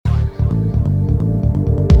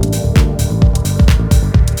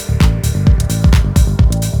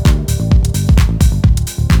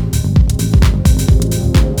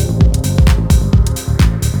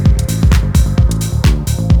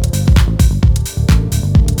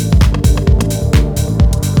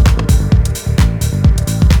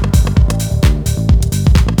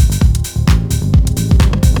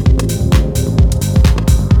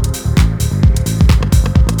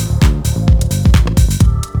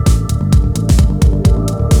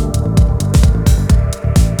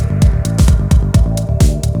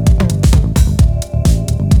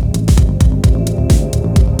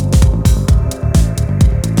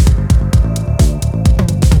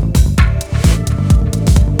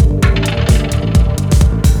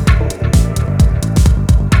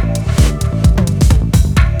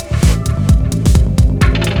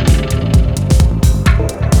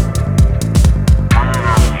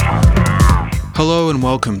and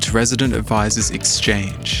welcome to Resident Advisors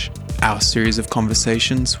Exchange, our series of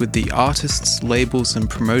conversations with the artists, labels and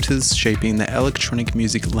promoters shaping the electronic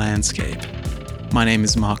music landscape. My name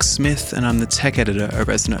is Mark Smith and I'm the tech editor at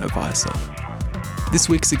Resident Advisor. This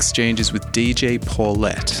week's exchange is with DJ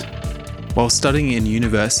Paulette. While studying in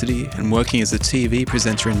university and working as a TV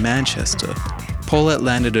presenter in Manchester, Paulette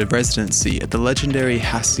landed a residency at the legendary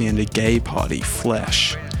Hacienda gay party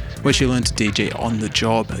Flesh, where she learned to DJ on the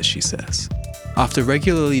job, as she says. After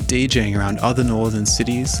regularly DJing around other northern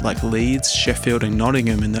cities like Leeds, Sheffield and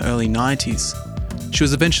Nottingham in the early 90s, she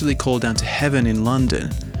was eventually called down to Heaven in London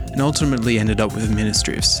and ultimately ended up with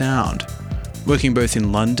Ministry of Sound, working both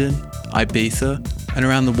in London, Ibiza and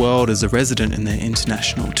around the world as a resident in their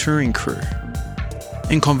international touring crew.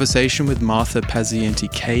 In conversation with Martha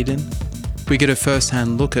Pazienti-Caden, we get a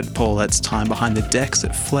first-hand look at Paulette's time behind the decks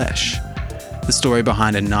at Flesh, the story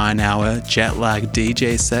behind a 9-hour jet-lag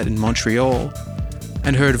DJ set in Montreal,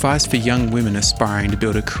 and her advice for young women aspiring to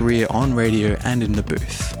build a career on radio and in the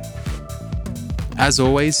booth. As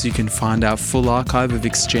always, you can find our full archive of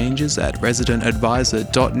exchanges at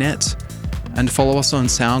residentadvisor.net and follow us on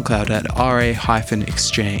SoundCloud at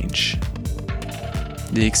ra-exchange.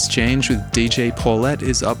 The exchange with DJ Paulette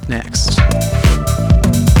is up next.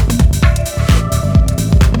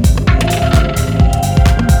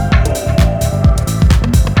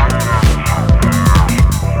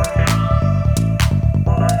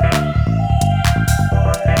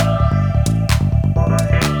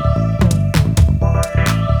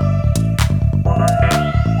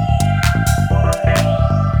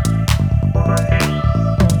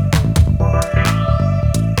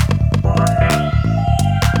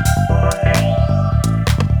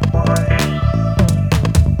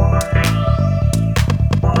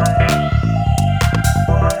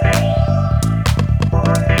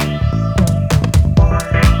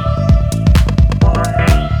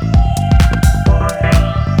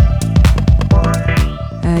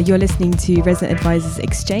 You're listening to Resident Advisors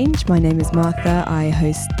Exchange. My name is Martha. I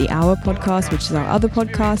host the Hour podcast, which is our other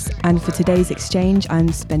podcast. And for today's exchange,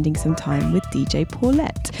 I'm spending some time with DJ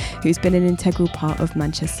Paulette, who's been an integral part of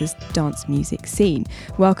Manchester's dance music scene.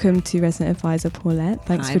 Welcome to Resident Advisor, Paulette.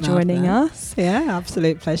 Thanks for joining us. Yeah,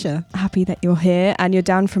 absolute pleasure. Happy that you're here and you're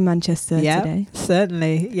down from Manchester today.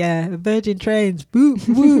 Certainly. Yeah, Virgin Trains, whoop,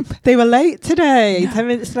 whoop. They were late today, 10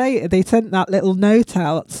 minutes later. They sent that little note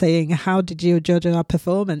out saying, how did you judge our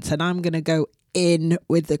performance? And I'm going to go in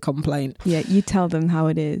with the complaint. Yeah, you tell them how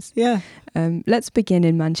it is. Yeah. Let's begin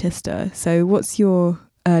in Manchester. So what's your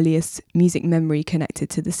earliest music memory connected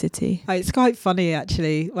to the city? It's quite funny,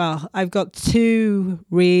 actually. Well, I've got two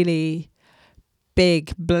really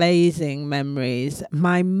big blazing memories.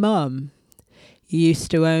 My mum used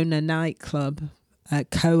to own a nightclub,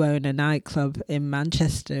 co-own a nightclub in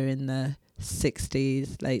Manchester in the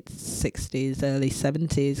 60s, late 60s, early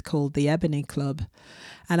 70s, called the Ebony Club.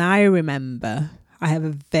 And I remember, I have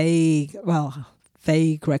a vague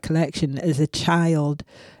recollection as a child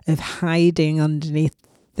of hiding underneath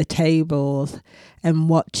the tables and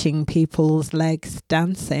watching people's legs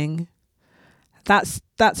dancing. That's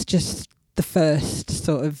just the first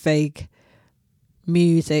sort of vague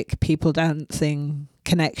music, people dancing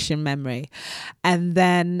connection memory. And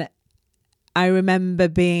then I remember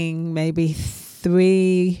being maybe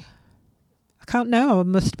 3, I can't know, I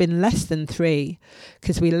must have been less than 3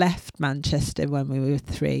 because we left Manchester when we were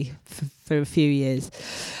 3 for a few years.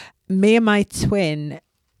 Me and my twin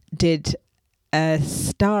did a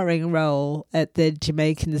starring role at the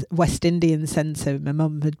Jamaican West Indian Centre. My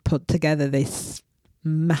mum had put together this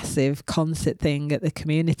massive concert thing at the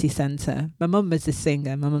community centre. My mum was a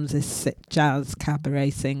singer. My mum's a jazz cabaret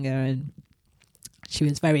singer, and she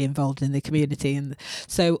was very involved in the community, and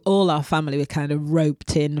so all our family were kind of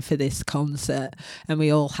roped in for this concert, and we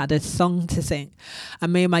all had a song to sing.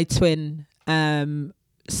 And me and my twin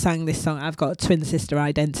sang this song. I've got a twin sister,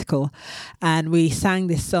 identical, and we sang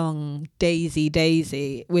this song, Daisy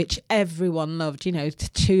Daisy, which everyone loved. You know,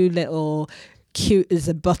 two little cute as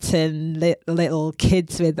a button little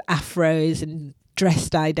kids with afros and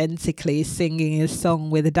dressed identically, singing a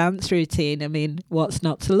song with a dance routine. I mean, what's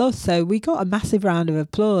not to love? So we got a massive round of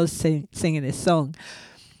applause singing this song.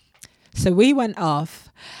 So we went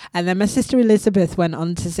off, and then my sister Elizabeth went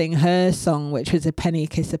on to sing her song, which was A Penny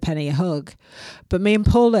Kiss, A Penny Hug. But me and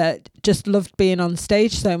Paula just loved being on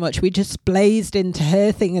stage so much, we just blazed into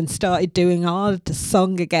her thing and started doing our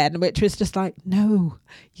song again, which was just like, no,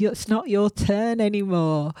 it's not your turn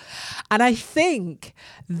anymore. And I think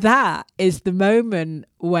that is the moment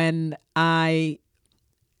when I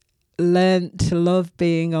learnt to love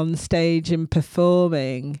being on stage and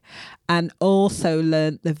performing, and also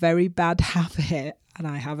learnt the very bad habit and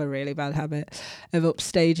I have a really bad habit of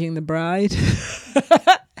upstaging the bride.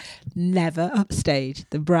 Never upstage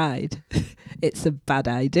the bride. It's a bad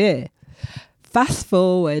idea. Fast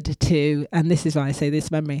forward to, and this is why I say this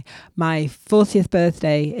memory, my 40th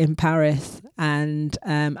birthday in Paris, and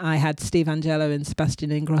I had Steve Angello and Sebastian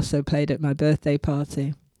Ingrosso played at my birthday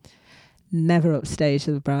party. Never upstaged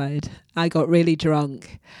the bride. I got really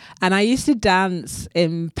drunk, and I used to dance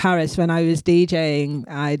in Paris when I was DJing.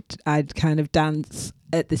 I'd kind of dance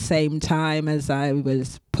at the same time as I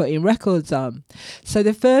was putting records on. So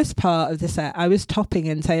the first part of the set, I was topping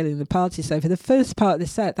and tailing the party. So for the first part of the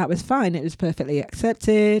set, that was fine. It was perfectly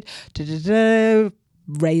accepted.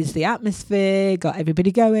 Raised the atmosphere, got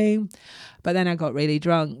everybody going. But then I got really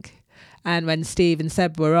drunk. And when Steve and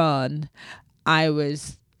Seb were on, I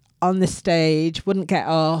was on the stage, wouldn't get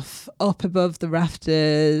off, up above the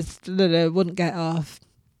rafters, wouldn't get off.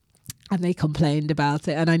 And they complained about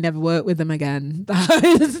it, and I never worked with them again.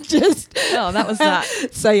 That was just... Oh, that was that.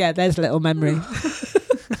 So yeah, there's a little memory.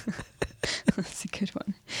 That's a good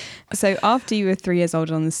one. So after you were 3 years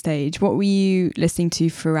old on the stage, what were you listening to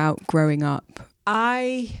throughout growing up?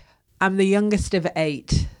 I am the youngest of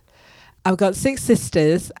 8. I've got 6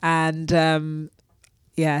 sisters, and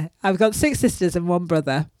I've got 6 sisters and 1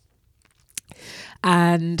 brother.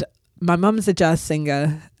 And my mum's a jazz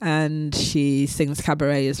singer, and she sings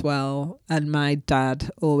cabaret as well. And my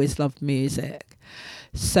dad always loved music.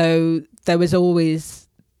 So there was always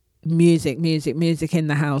music in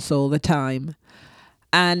the house all the time.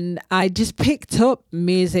 And I just picked up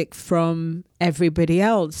music from everybody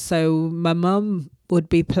else. So my mum would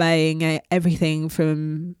be playing everything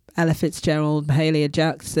from Ella Fitzgerald, Mahalia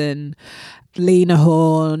Jackson, Lena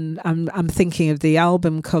Horne. I'm thinking of the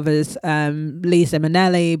album covers, Lisa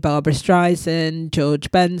Minnelli, Barbara Streisand,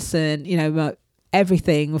 George Benson,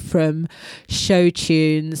 everything from show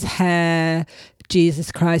tunes, Hair,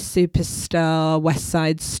 Jesus Christ Superstar, West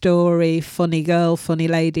Side Story, Funny Girl, Funny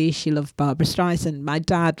Lady. She loved Barbara Streisand. My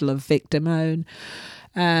dad loved Vic Damone.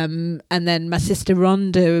 And then my sister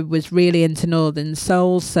Rhonda was really into Northern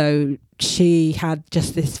Soul, so she had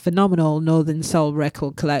just this phenomenal Northern Soul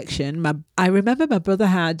record collection. I remember my brother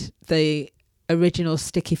had the original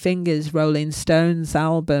Sticky Fingers Rolling Stones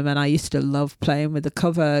album, and I used to love playing with the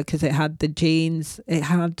cover because it had the jeans. It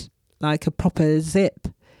had like a proper zip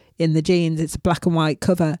in the jeans. It's a black and white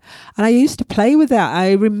cover, and I used to play with that.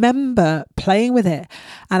 I remember playing with it,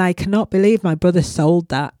 and I cannot believe my brother sold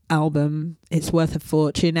that album. It's worth a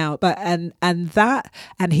fortune now. But and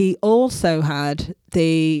he also had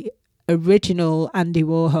the original Andy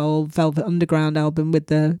Warhol Velvet Underground album with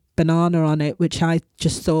the banana on it, which I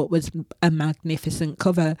just thought was a magnificent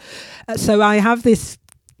cover. So I have this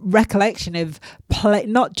recollection of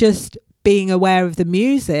not just being aware of the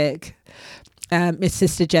music. My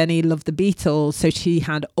sister Jenny loved the Beatles, so she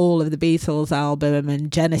had all of the Beatles album and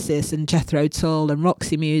Genesis and Jethro Tull and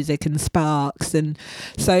Roxy Music and Sparks, and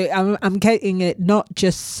so I'm getting it not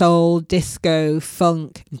just soul, disco,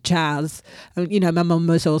 funk, jazz. My mum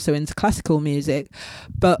was also into classical music,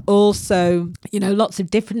 but also lots of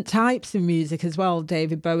different types of music as well.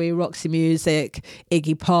 David Bowie, Roxy Music,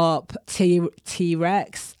 Iggy Pop,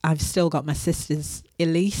 T-Rex. I've still got my sister's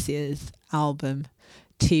Alicia's album,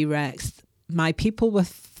 T-Rex. My people were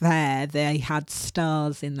fair. They had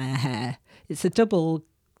stars in their hair. It's a double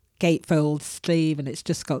gatefold sleeve, and it's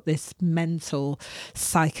just got this mental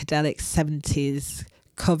psychedelic 70s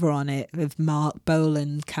cover on it of Mark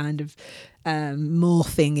Bolan kind of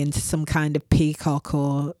morphing into some kind of peacock,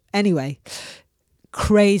 or anyway,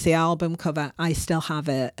 crazy album cover. I still have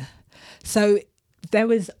it. So there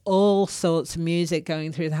was all sorts of music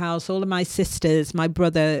going through the house. All of my sisters, my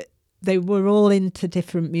brother, they were all into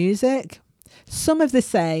different music. Some of the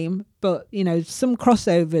same, but, some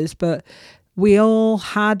crossovers, but we all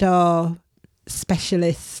had our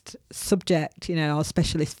specialist subject, our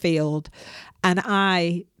specialist field. And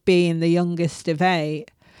I, being the youngest of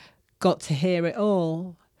 8, got to hear it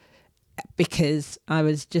all because I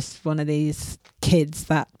was just one of these kids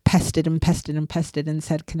that pestered and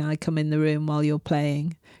said, can I come in the room while you're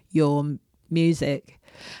playing your music?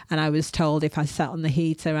 And I was told if I sat on the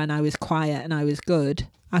heater and I was quiet and I was good,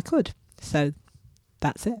 I could. So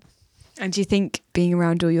that's it. And do you think being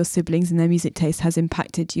around all your siblings and their music taste has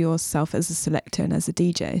impacted yourself as a selector and as a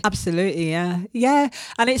DJ? Absolutely, yeah. Yeah,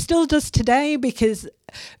 and it still does today, because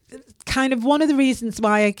kind of one of the reasons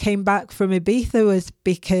why I came back from Ibiza was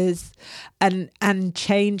because, and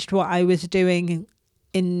changed what I was doing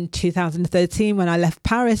in 2013 when I left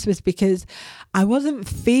Paris, was because I wasn't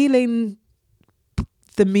feeling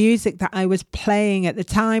the music that I was playing at the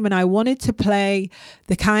time, and I wanted to play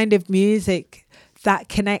the kind of music that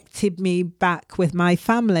connected me back with my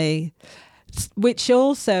family, which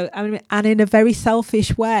also, I mean, and in a very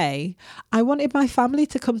selfish way, I wanted my family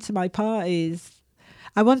to come to my parties.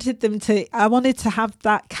 I wanted to have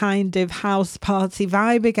that kind of house party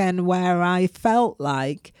vibe again, where I felt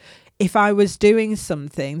like if I was doing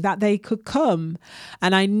something that they could come.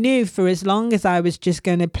 And I knew for as long as I was just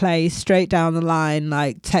going to play straight down the line,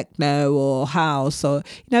 like techno or house, or,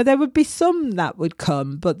 there would be some that would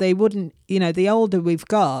come, but they wouldn't, the older we've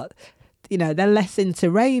got, they're less into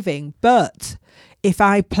raving. But if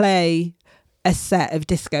I play a set of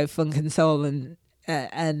disco, funk and soul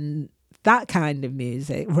and that kind of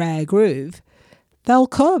music, rare groove, they'll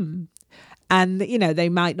come. And, they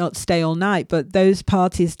might not stay all night, but those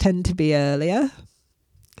parties tend to be earlier.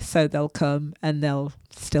 So they'll come and they'll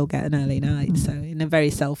still get an early night. So in a very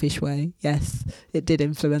selfish way, yes, it did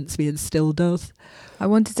influence me and still does. I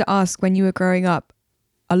wanted to ask, when you were growing up,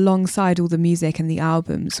 alongside all the music and the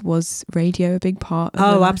albums, was radio a big part of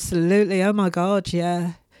that? Absolutely. Oh, my God,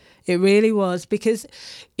 yeah. It really was. Because,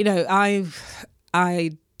 I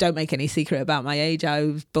don't make any secret about my age. I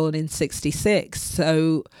was born in 1966.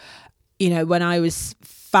 So, when I was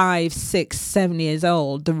 5, 6, 7 years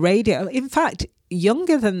old, the radio, in fact,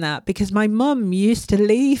 younger than that, because my mum used to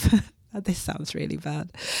leave. This sounds really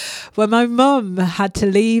bad. When my mum had to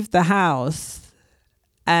leave the house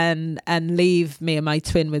and leave me and my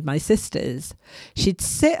twin with my sisters, she'd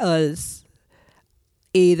sit us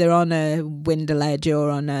either on a window ledge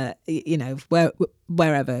or on a,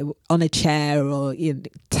 wherever, on a chair, or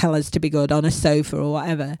tell us to be good on a sofa or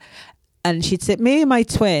whatever. And she'd sit me and my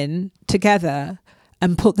twin together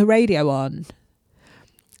and put the radio on.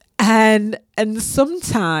 And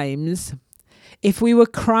sometimes if we were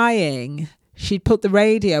crying, she'd put the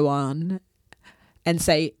radio on and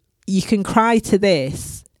say, you can cry to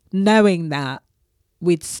this, knowing that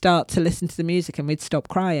we'd start to listen to the music and we'd stop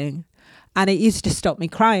crying. And it used to stop me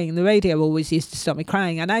crying. The radio always used to stop me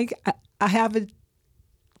crying. And I have a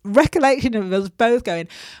recollection of us both going,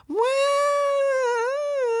 wow,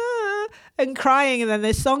 and crying. And then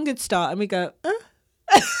the song would start and we go,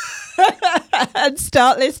 and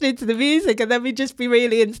start listening to the music. And then we'd just be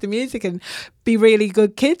really into the music and be really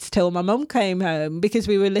good kids till my mum came home, because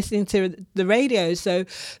we were listening to the radio. So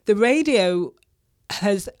the radio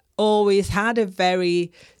has always had a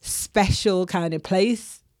very special kind of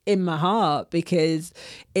place in my heart, because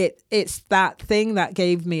it's that thing that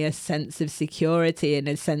gave me a sense of security and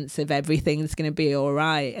a sense of everything's going to be all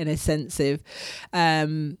right, and a sense of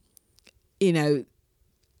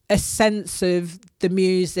a sense of the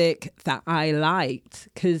music that I liked,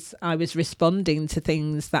 because I was responding to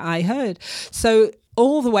things that I heard. So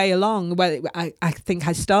all the way along, I think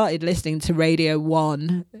I started listening to Radio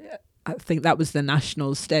 1. I think that was the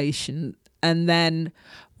national station. And then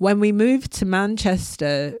when we moved to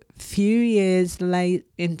Manchester, a few years late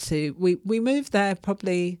into, we moved there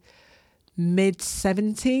probably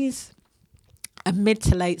mid-70s, and mid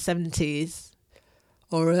to late 70s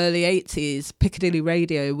or early 80s, Piccadilly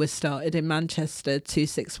Radio was started in Manchester,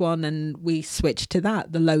 261, and we switched to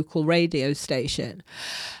that, the local radio station.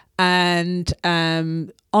 And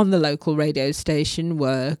on the local radio station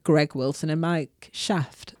were Greg Wilson and Mike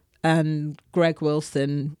Shaft. And Greg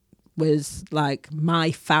Wilson was like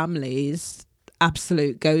my family's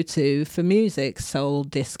absolute go-to for music, soul,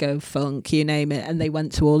 disco, funk, you name it. And they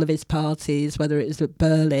went to all of his parties, whether it was at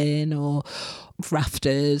Berlin or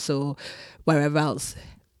Rafters or wherever else.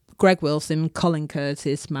 Greg Wilson, Colin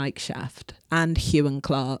Curtis, Mike Shaft and Hugh and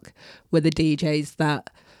Clark were the DJs that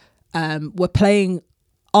were playing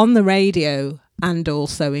on the radio and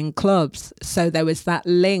also in clubs. So there was that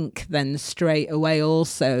link then straight away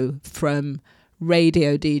also from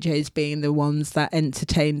radio DJs being the ones that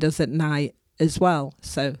entertained us at night as well.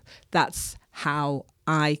 So that's how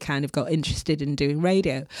I kind of got interested in doing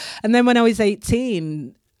radio. And then when I was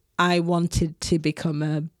 18, I wanted to become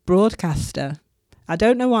a broadcaster. I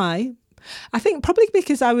don't know why. I think probably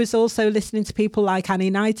because I was also listening to people like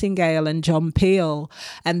Annie Nightingale and John Peel,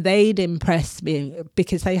 and they'd impressed me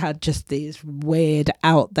because they had just these weird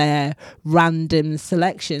out there random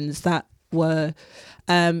selections that were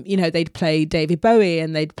they'd play David Bowie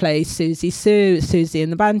and they'd play Susie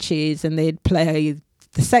and the Banshees, and they'd play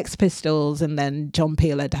the Sex Pistols, and then John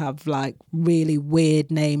Peel would have like really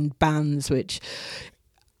weird named bands, which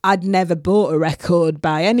I'd never bought a record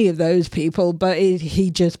by any of those people, but he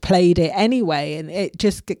just played it anyway. And it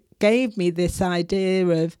just gave me this idea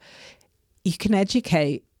of you can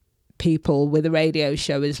educate people with a radio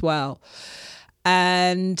show as well.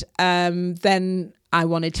 And then I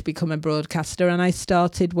wanted to become a broadcaster, and I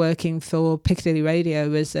started working for Piccadilly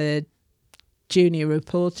Radio as a junior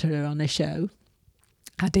reporter on a show.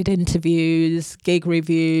 I did interviews, gig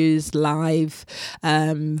reviews, live,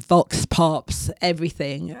 vox pops,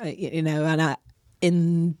 everything,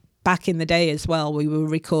 and back in the day as well, we were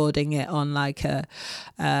recording it on like a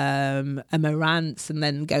Marantz, and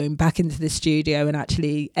then going back into the studio and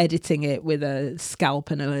actually editing it with a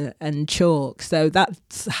scalp and chalk. So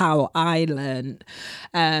that's how I learned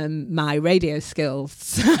my radio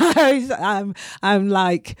skills. I'm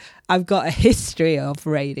like, I've got a history of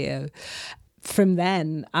radio. From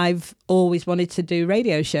then, I've always wanted to do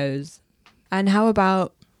radio shows. And how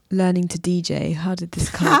about learning to DJ? How did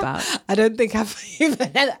this come about? I don't think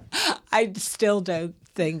I still don't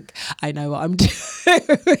think I know what I'm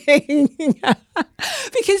doing.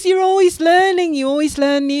 Because you're always learning, you always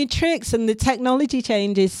learn new tricks, and the technology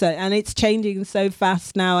changes, and it's changing so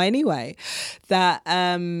fast now anyway, that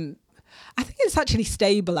I think it's actually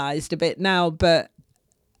stabilized a bit now, but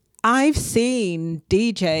I've seen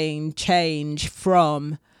DJing change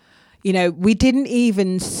from, we didn't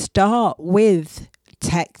even start with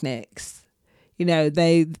Technics.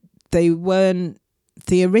 They weren't,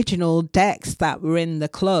 the original decks that were in the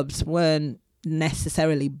clubs weren't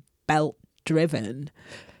necessarily belt driven.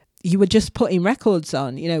 You were just putting records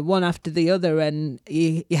on, one after the other, and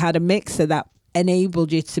you had a mixer that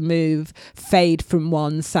enabled you to move, fade from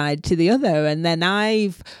one side to the other. And then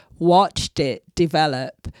I've watched it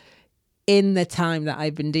develop in the time that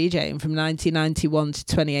I've been DJing, from 1991 to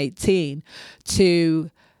 2018, to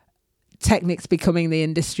Technics becoming the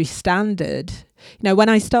industry standard. When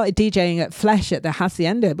I started DJing at Flesh at the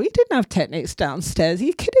Hacienda, we didn't have Technics downstairs. Are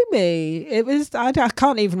you kidding me? It was, I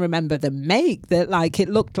can't even remember the make. That, like, it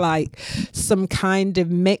looked like some kind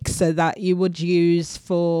of mixer that you would use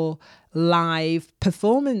for live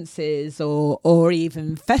performances or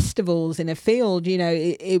even festivals in a field.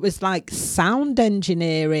 It was like sound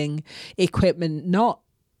engineering equipment, not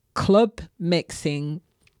club mixing.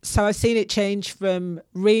 So I've seen it change from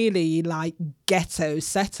really like ghetto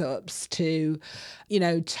setups to,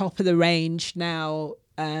 top of the range now.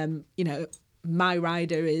 My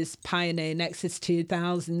rider is Pioneer Nexus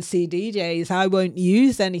 2000 CDJs. I won't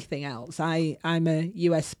use anything else. I'm a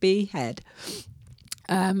USB head.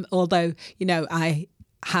 Although, I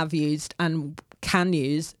have used and can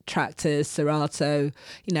use Traktor, Serato.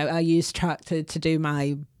 I use Traktor to do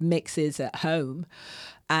my mixes at home,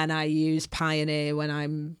 and I use Pioneer when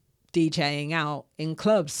I'm DJing out in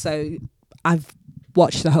clubs. So I've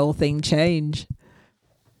watched the whole thing change.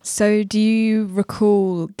 So do you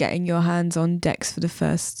recall getting your hands on decks for the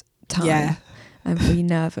first time? Yeah. And were you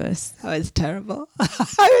nervous? That was terrible.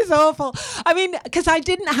 It was awful. I mean, because I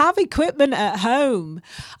didn't have equipment at home.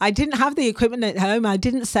 I didn't have the equipment at home. I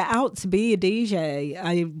didn't set out to be a DJ.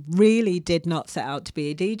 I really did not set out to be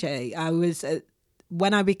a DJ.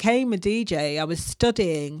 When I became a DJ, I was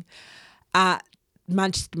studying at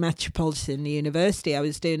Manchester Metropolitan University. I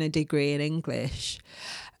was doing a degree in English.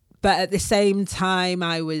 But at the same time,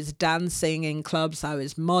 I was dancing in clubs. I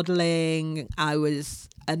was modelling. I was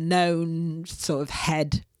a known sort of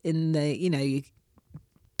head in the,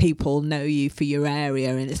 people know you for your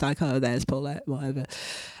area, and it's like, oh, there's Paulette, whatever.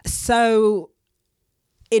 So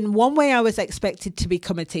in one way, I was expected to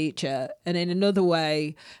become a teacher, and in another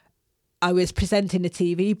way, I was presenting a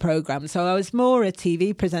TV program. So I was more a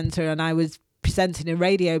TV presenter, and I was presenting a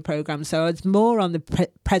radio program. So I was more on the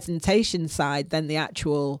presentation side than the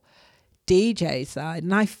actual DJ side,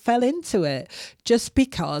 and I fell into it just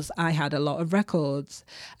because I had a lot of records.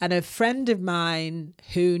 And a friend of mine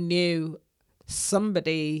who knew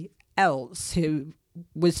somebody else who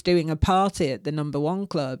was doing a party at the Number One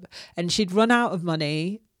Club, and she'd run out of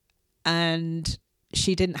money and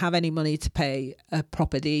she didn't have any money to pay a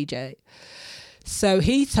proper DJ. So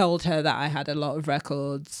he told her that I had a lot of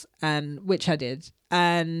records, and which I did.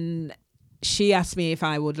 And she asked me if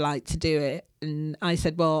I would like to do it. And I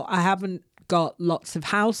said, well, I haven't got lots of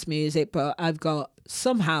house music, but I've got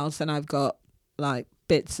some house and I've got like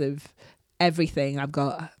bits of everything. I've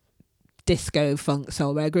got disco, funk,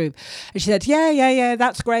 soul, rare groove. And she said, yeah,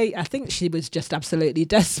 that's great. I think she was just absolutely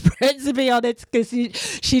desperate, to be honest, because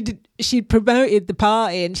she'd promoted the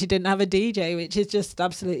party and she didn't have a DJ, which is just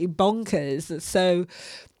absolutely bonkers. So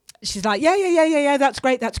she's like, yeah, that's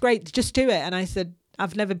great, just do it. And I said,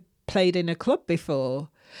 I've never played in a club before.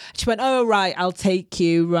 She went, oh, right, I'll take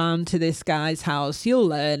you round to this guy's house. You'll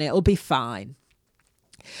learn, it'll be fine.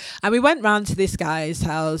 And we went round to this guy's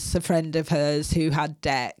house, a friend of hers who had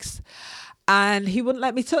decks, and he wouldn't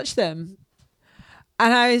let me touch them.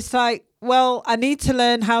 And I was like, well, I need to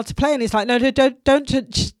learn how to play. And he's like, no, don't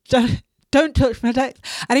touch my decks.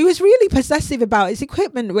 And he was really possessive about his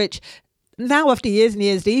equipment, which now after years and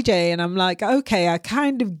years DJing, I'm like, okay, I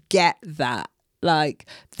kind of get that. Like,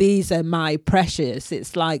 these are my precious.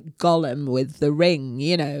 It's like Gollum with the ring,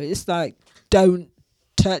 you know. It's like, don't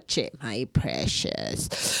touch it, my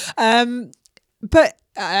precious. But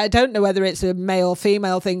I don't know whether it's a male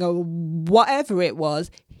female thing or whatever it was.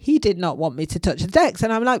 He did not want me to touch the decks,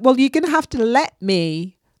 and I'm like, well, you're going to have to let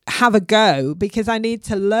me have a go because I need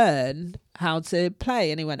to learn how to play.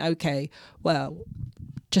 And he went, okay, well,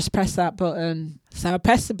 just press that button. So I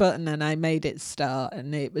pressed the button and I made it start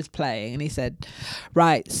and it was playing. And he said,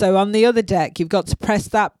 right, so on the other deck, you've got to press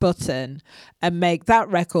that button and make that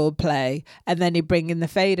record play. And then you bring in the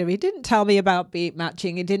fader. He didn't tell me about beat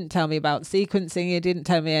matching. He didn't tell me about sequencing. He didn't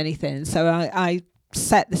tell me anything. So I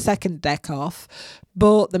set the second deck off,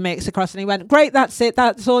 brought the mix across, and he went, great, that's it.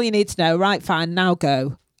 That's all you need to know. Right, fine, now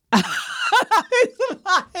go. It's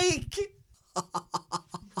like...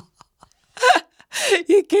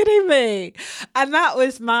 You're kidding me. And that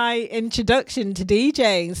was my introduction to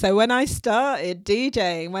DJing. So when I started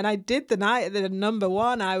DJing, when I did the night at the number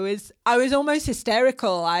one, I was almost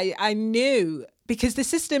hysterical. I knew, because the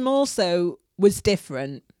system also was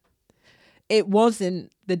different. It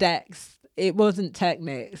wasn't the decks. It wasn't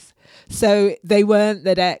Technics. So they weren't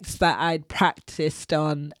the decks that I'd practiced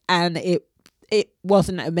on, and it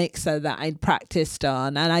wasn't a mixer that I'd practiced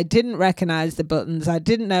on, and I didn't recognize the buttons. I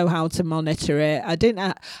didn't know how to monitor it. I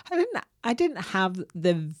didn't have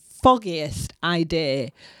the foggiest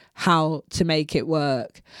idea how to make it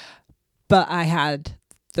work, but I had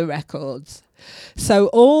the records. So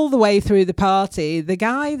all the way through the party, the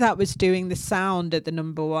guy that was doing the sound at the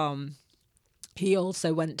number one, he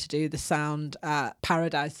also went to do the sound at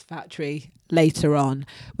Paradise Factory later on,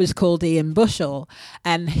 was called Ian Bushell,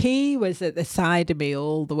 and he was at the side of me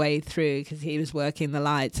all the way through because he was working the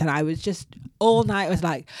lights, and I was just all night, I was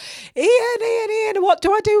like, Ian, what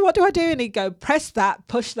do I do? And he'd go, press that,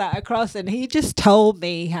 push that across, and he just told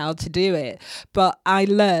me how to do it. But I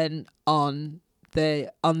learned on the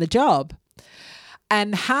job.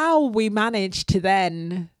 And how we managed to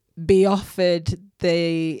then be offered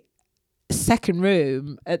the second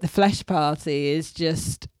room at the Flesh party is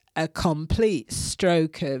just a complete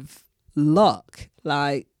stroke of luck.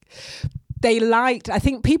 Like, I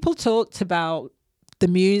think people talked about the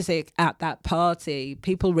music at that party.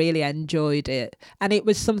 People really enjoyed it, and it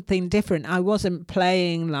was something different. I wasn't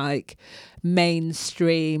playing like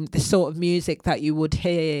mainstream, the sort of music that you would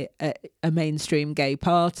hear at a mainstream gay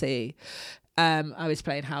party. I was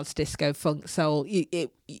playing house, disco, funk, soul.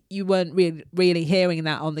 You weren't really hearing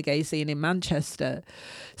that on the gay scene in Manchester.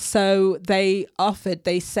 So they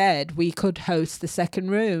said we could host the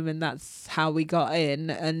second room, and that's how we got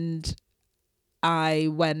in. And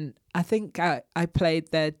I think I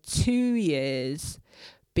played there 2 years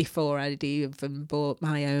before I'd even bought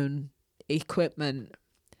my own equipment.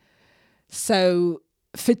 So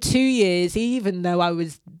for 2 years, even though I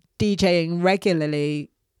was DJing regularly,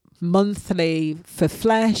 monthly for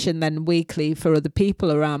Flesh and then weekly for other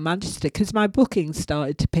people around Manchester, because my bookings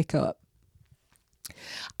started to pick up,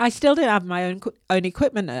 I still didn't have my own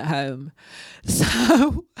equipment at home.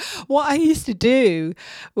 So what I used to do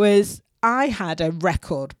was I had a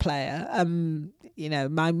record player.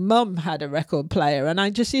 My mum had a record player, and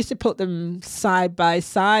I just used to put them side by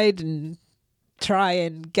side and try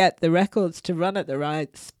and get the records to run at the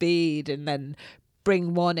right speed, and then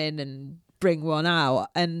bring one in and bring one out.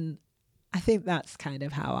 And I think that's kind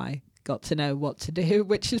of how I got to know what to do,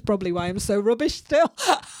 which is probably why I'm so rubbish still.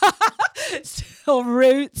 Still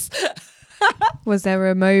roots. Was there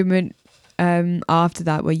a moment after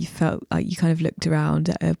that where you felt like you kind of looked around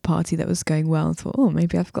at a party that was going well and thought, oh,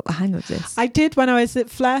 maybe I've got the hang of this? I did when I was at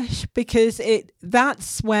Flesh, because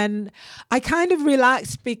that's when I kind of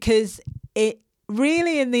relaxed, because it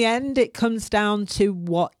really, in the end, it comes down to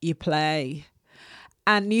what you play.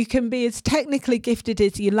 And you can be as technically gifted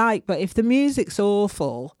as you like, but if the music's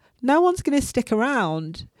awful, no one's going to stick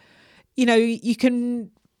around. You know, you can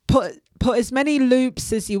put as many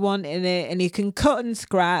loops as you want in it, and you can cut and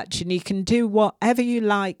scratch, and you can do whatever you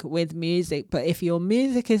like with music. But if your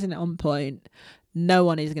music isn't on point, no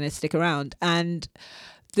one is going to stick around. And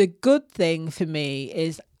the good thing for me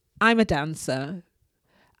is I'm a dancer.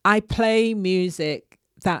 I play music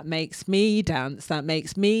that makes me dance, that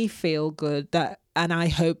makes me feel good, and I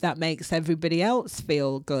hope that makes everybody else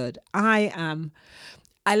feel good. I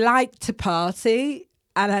like to party,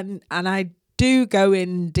 and I do go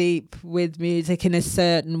in deep with music in a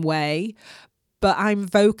certain way, but I'm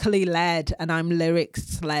vocally led and I'm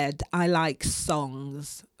lyrics led. I like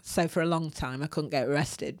songs. So for a long time I couldn't get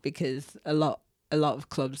arrested because a lot of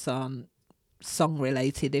clubs aren't song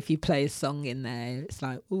related. If you play a song in there, it's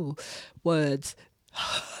like, ooh, words.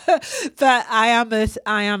 But I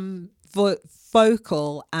am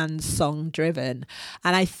vocal and song driven.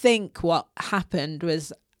 And I think what happened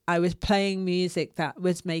was I was playing music that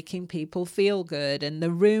was making people feel good, and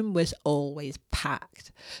the room was always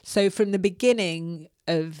packed. So from the beginning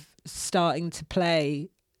of starting to play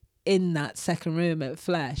in that second room at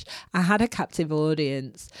Flesh, I had a captive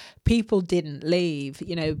audience. People didn't leave.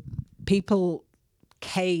 People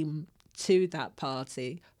came to that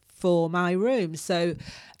party for my room. So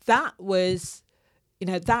that was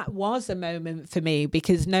a moment for me,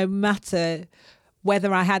 because no matter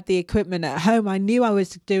whether I had the equipment at home, I knew I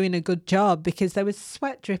was doing a good job, because there was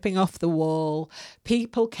sweat dripping off the wall.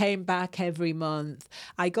 People came back every month.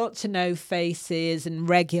 I got to know faces and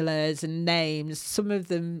regulars and names. Some of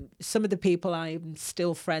the people I'm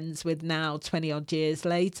still friends with now, 20 odd years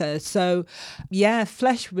later. So yeah,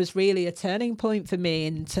 Flesh was really a turning point for me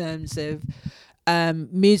in terms of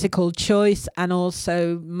musical choice, and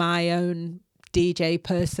also my own DJ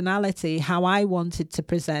personality, how I wanted to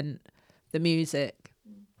present the music.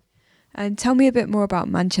 And tell me a bit more about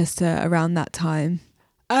Manchester around that time.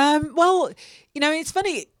 Well, it's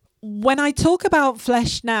funny. When I talk about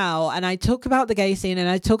Flesh now, and I talk about the gay scene, and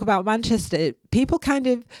I talk about Manchester, people kind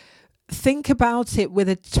of think about it with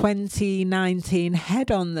a 2019 head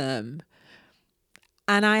on them.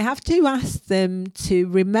 And I have to ask them to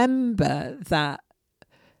remember that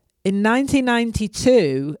in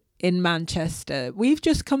 1992 in Manchester, we've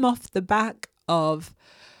just come off the back of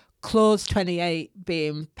Clause 28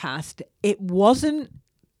 being passed. It wasn't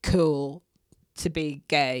cool to be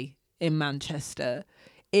gay in Manchester.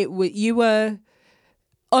 You were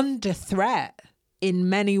under threat in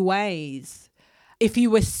many ways. If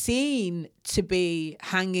you were seen to be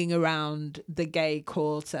hanging around the gay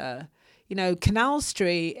quarter, Canal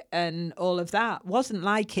Street and all of that wasn't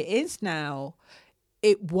like it is now.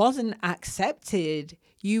 It wasn't accepted.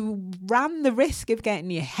 You ran the risk of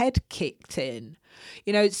getting your head kicked in.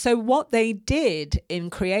 So what they did in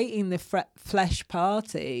creating the Flesh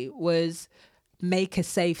Party was make a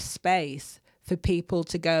safe space for people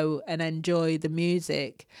to go and enjoy the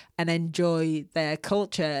music and enjoy their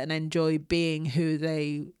culture and enjoy being who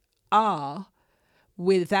they are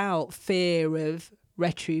without fear of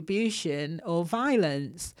retribution or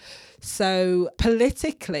violence. So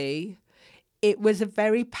politically, it was a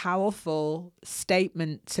very powerful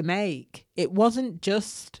statement to make. It wasn't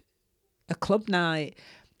just a club night,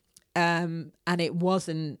 and it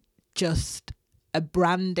wasn't just a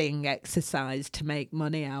branding exercise to make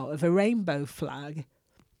money out of a rainbow flag.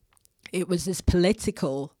 It was as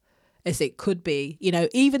political as it could be.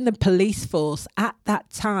 Even the police force at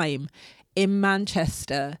that time in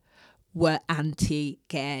Manchester were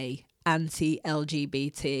anti-gay,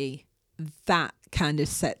 anti-LGBT. That kind of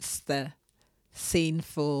sets the scene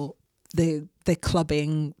for the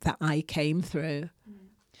clubbing that I came through.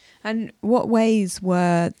 And what ways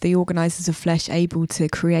were the organisers of Flesh able to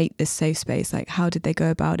create this safe space? Like, how did they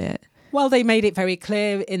go about it? Well, they made it very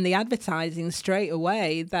clear in the advertising straight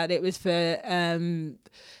away that it was for,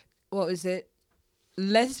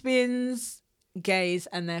 lesbians, gays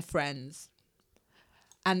and their friends.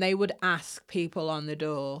 And they would ask people on the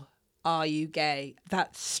door, are you gay?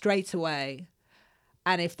 That's straight away.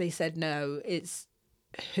 And if they said no, it's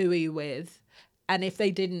who are you with? And if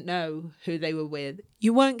they didn't know who they were with,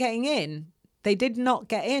 you weren't getting in. They did not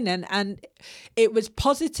get in. And it was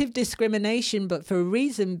positive discrimination, but for a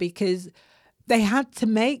reason, because they had to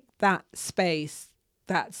make that space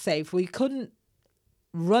that safe. We couldn't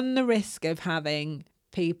run the risk of having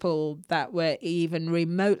people that were even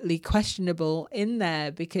remotely questionable in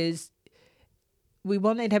there, because we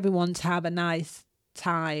wanted everyone to have a nice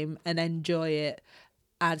time and enjoy it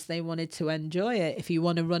as they wanted to enjoy it. If you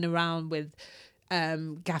want to run around with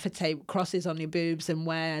gaffer tape crosses on your boobs and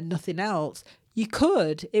wear nothing else, you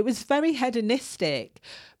could. It was very hedonistic,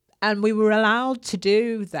 and we were allowed to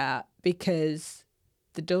do that because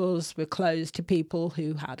the doors were closed to people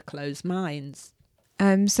who had closed minds.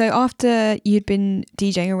 So after you'd been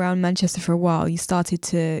DJing around Manchester for a while, you started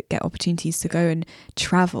to get opportunities to go and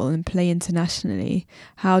travel and play internationally.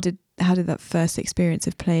 How did that first experience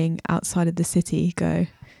of playing outside of the city go?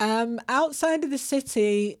 Outside of the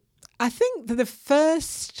city, I think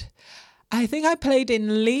I played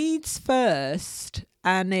in Leeds first,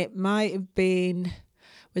 and it might have been,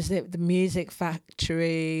 was it the Music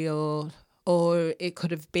Factory, or it could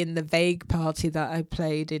have been the Vague Party that I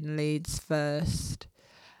played in Leeds first.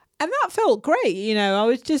 And that felt great, I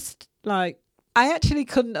was just like, I actually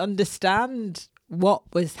couldn't understand what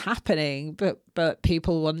was happening, but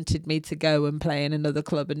people wanted me to go and play in another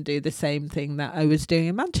club and do the same thing that I was doing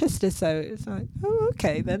in Manchester. So it's like, oh,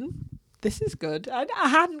 okay, then this is good. I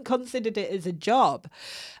hadn't considered it as a job,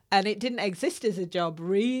 and it didn't exist as a job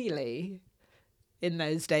really in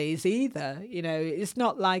those days either. You know, it's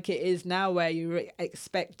not like it is now where you're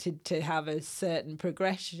expected to have a certain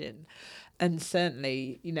progression, and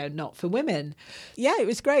certainly, you know, not for women. Yeah, it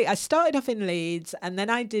was great. I started off in Leeds, and then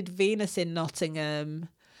I did Venus in Nottingham,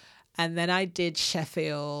 and then I did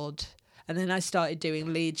Sheffield, and then I started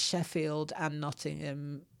doing Leeds, Sheffield and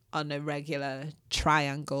Nottingham on a regular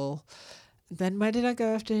triangle. Then where did I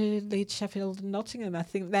go after Leeds, Sheffield and Nottingham? I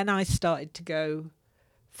think then I started to go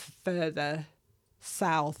further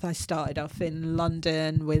south. I started off in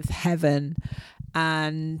London with Heaven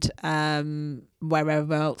and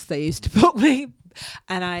wherever else they used to book me.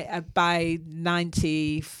 And I by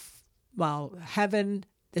 90, well, Heaven,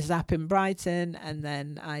 the Zap in Brighton, and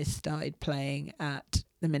then I started playing at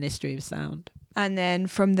the Ministry of Sound. And then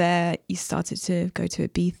from there, you started to go to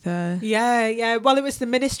Ibiza. Yeah. Well, it was the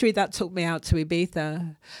Ministry that took me out to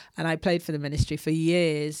Ibiza. And I played for the Ministry for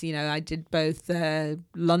years. You know, I did both the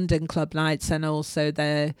London club nights and also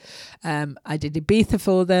I did Ibiza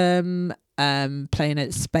for them, playing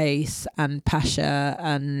at Space and Pasha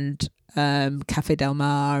and Cafe Del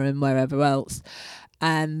Mar and wherever else.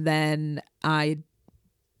 And then I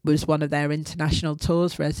was one of their international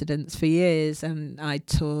tours residents for years, and I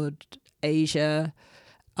toured Asia,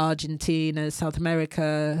 Argentina, South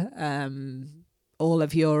America, all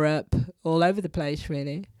of Europe, all over the place,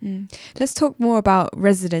 really. Let's talk more about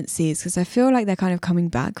residencies, because I feel like they're kind of coming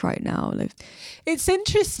back right now. It's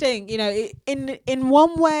interesting, you know, in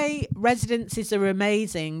one way, residencies are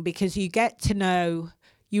amazing because you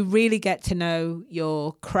really get to know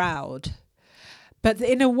your crowd. But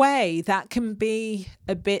in a way, that can be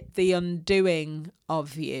a bit the undoing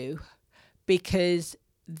of you, because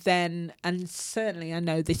then, and certainly I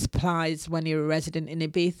know this applies when you're a resident in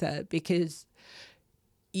Ibiza, because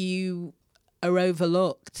you are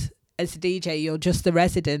overlooked as a DJ. You're just the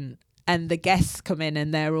resident, and the guests come in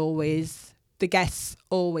and the guests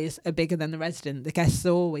always are bigger than the resident. The guests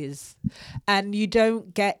always, and you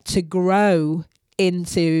don't get to grow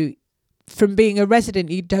from being a resident,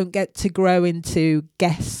 you don't get to grow into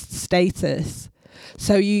guest status.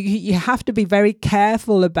 So you have to be very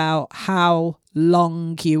careful about how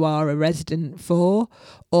long you are a resident for,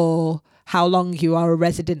 or how long you are a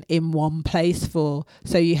resident in one place for.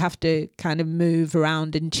 So you have to kind of move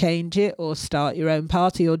around and change it, or start your own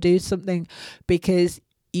party, or do something, because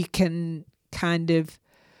you can kind of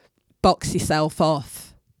box yourself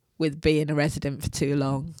off with being a resident for too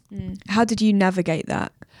long. How did you navigate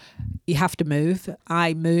that? You have to move.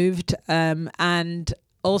 I moved, and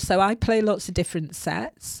also I play lots of different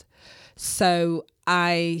sets. So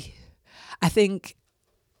I think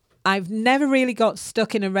I've never really got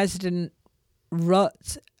stuck in a resident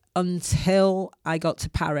rut until I got to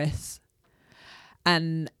Paris.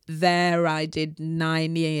 And there I did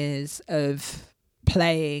 9 years of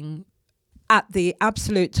playing at the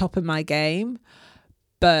absolute top of my game,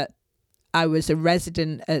 but I was a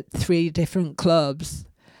resident at 3 different clubs.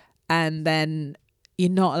 And then you're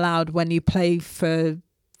not allowed, when you play for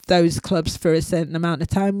those clubs for a certain amount of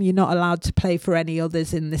time, you're not allowed to play for any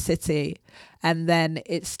others in the city. And then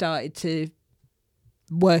it started to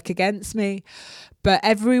work against me. But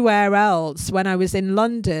everywhere else, when I was in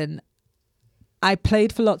London, I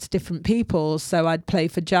played for lots of different people. So I'd play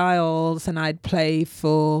for Giles, and I'd play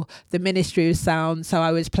for the Ministry of Sound. So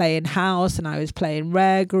I was playing house, and I was playing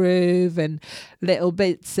rare groove and little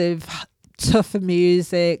bits of tougher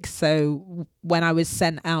music. So when I was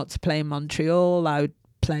sent out to play in Montreal, I would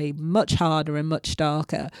play much harder and much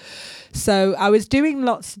darker. So I was doing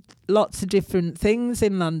lots of different things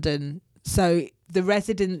in London. So the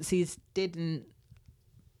residencies didn't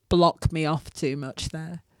block me off too much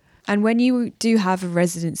there. And when you do have a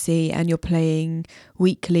residency and you're playing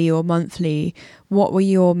weekly or monthly, what were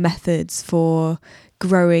your methods for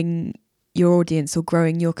growing your audience or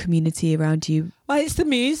growing your community around you? Well, it's the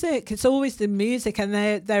music. It's always the music. And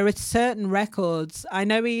there are certain records. I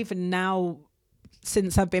know even now,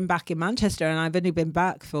 since I've been back in Manchester, and I've only been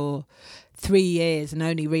back for 3 years and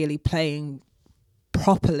only really playing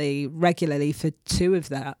properly, regularly for 2 of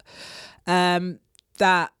that,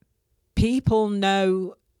 that people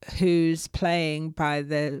know who's playing by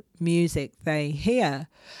the music they hear.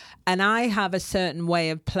 And I have a certain way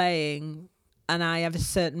of playing, and I have a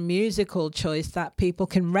certain musical choice that people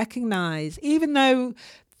can recognize, even though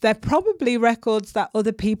they're probably records that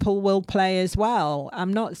other people will play as well.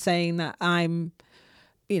 I'm not saying that I'm,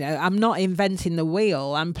 I'm not inventing the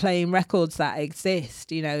wheel. I'm playing records that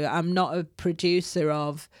exist. I'm not a producer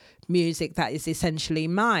of music that is essentially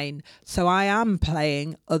mine. So I am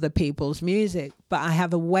playing other people's music, but I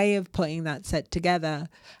have a way of putting that set together,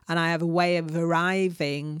 and I have a way of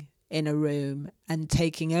arriving in a room and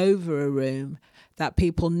taking over a room that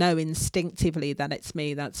people know instinctively that it's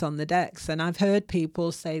me that's on the decks. And I've heard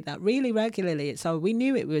people say that really regularly. It's, oh, we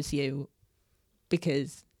knew it was you,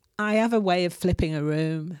 because I have a way of flipping a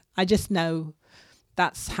room. I just know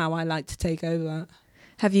that's how I like to take over.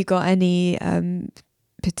 Have you got any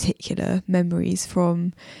particular memories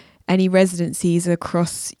from any residencies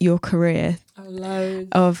across your career? Oh, loads.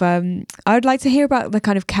 I would like to hear about the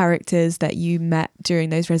kind of characters that you met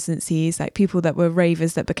during those residencies, like people that were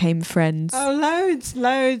ravers that became friends. Oh,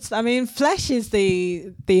 loads. I mean, Flesh is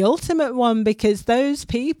the ultimate one, because those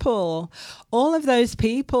people, all of those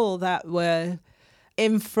people that were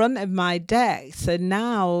in front of my decks are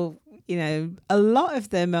now, a lot of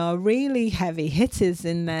them are really heavy hitters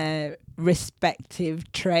in their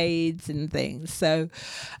respective trades and things. So,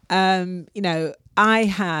 I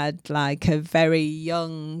had like a very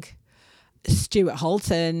young Stuart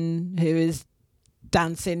Holton who is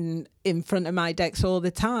dancing in front of my decks all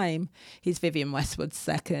the time. He's Vivienne Westwood's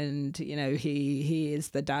second. He is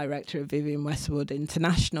the director of Vivienne Westwood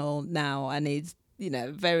International now, and he's,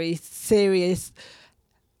 very serious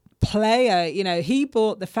player. He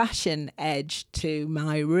brought the fashion edge to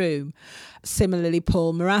my room. Similarly,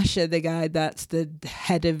 Paul Marasha, the guy that's the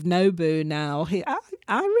head of Nobu now,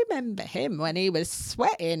 I remember him when he was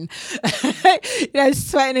sweating,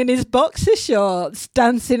 sweating in his boxer shorts,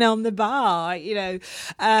 dancing on the bar,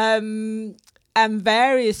 and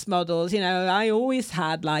various models. I always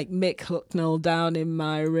had like Mick Hucknall down in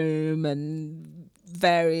my room, and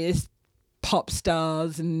various pop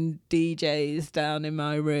stars and DJs down in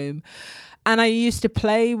my room. And I used to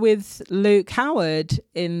play with Luke Howard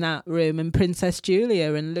in that room, and Princess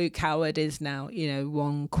Julia. And Luke Howard is now,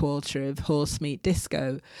 1/4 of Horse Meat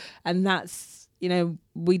Disco. And that's,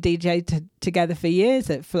 we DJed together for years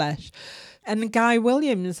at Flesh. And Guy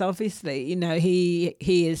Williams, obviously,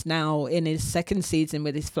 he is now in his second season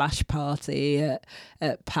with his Flash Party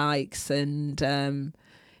at Pikes. And,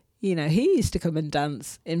 he used to come and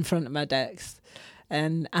dance in front of my decks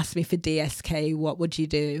and ask me for DSK, what would you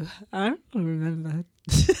do? I don't remember.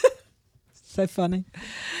 So funny.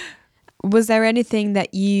 Was there anything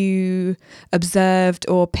that you observed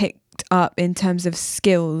or picked up in terms of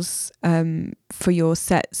skills for your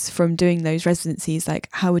sets from doing those residencies? Like,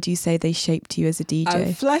 how would you say they shaped you as a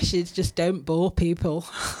DJ? Flesh is just don't bore people.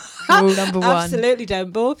 Rule number one. Absolutely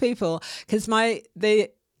don't bore people. Because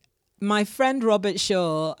my friend Robert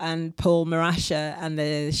Shaw and Paul Marasha and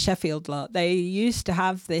the Sheffield lot, they used to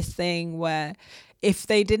have this thing where if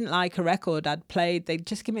they didn't like a record I'd played, they'd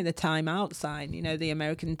just give me the time out sign, the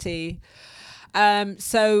American T.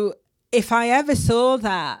 So if I ever saw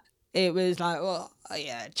that, it was like, oh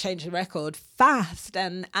yeah, change the record fast.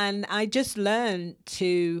 And I just learned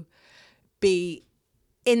to be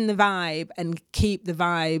in the vibe and keep the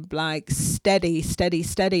vibe like steady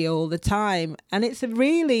all the time. And it's a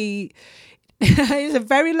very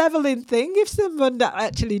leveling thing if someone that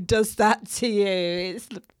actually does that to you. It's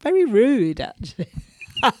very rude, actually.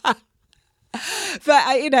 But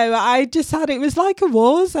I just had, it was like a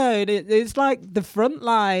war zone. It's like the front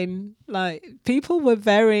line. Like, people were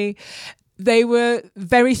they were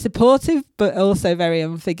very supportive, but also very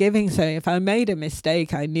unforgiving. So if I made a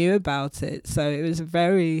mistake, I knew about it. So it was a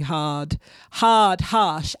very hard,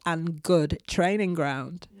 harsh, and good training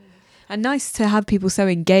ground. And nice to have people so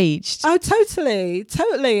engaged. Oh, totally.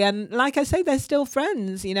 And like I say, they're still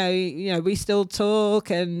friends. We still talk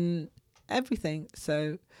and everything.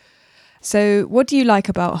 So what do you like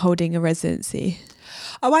about holding a residency?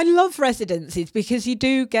 Oh, I love residencies because you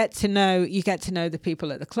get to know the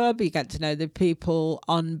people at the club, you get to know the people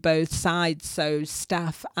on both sides, so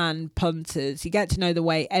staff and punters. You get to know the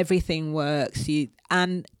way everything works.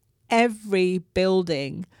 And every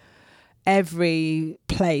building, every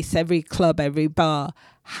place, every club, every bar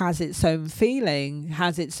has its own feeling,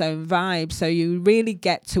 has its own vibe. So you really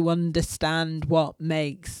get to understand what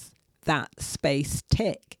makes that space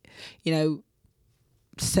tick.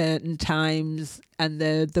 Certain times and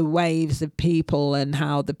the waves of people and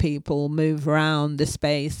how the people move around the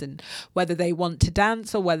space, and whether they want to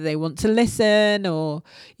dance or whether they want to listen, or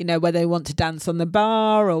whether they want to dance on the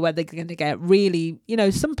bar, or whether they're going to get really,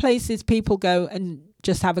 some places people go and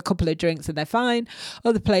just have a couple of drinks and they're fine.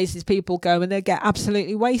 Other places people go and they get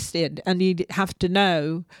absolutely wasted, and you have to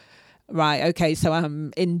know right, okay, so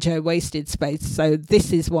I'm in Joe Wasted space, so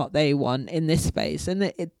this is what they want in this space.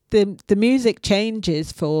 And the music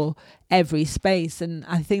changes for every space, and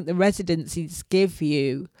I think the residencies give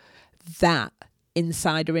you that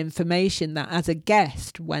insider information that as a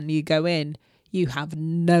guest, when you go in, you have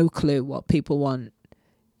no clue what people want.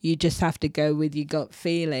 You just have to go with your gut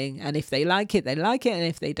feeling, and if they like it, they like it, and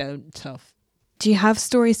if they don't, tough. Do you have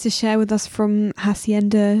stories to share with us from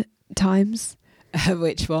Hacienda times?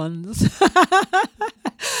 Which ones?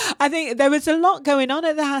 I think there was a lot going on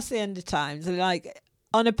at the Hacienda times. Like,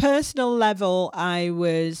 on a personal level, I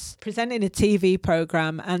was presenting a TV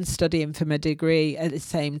program and studying for my degree at the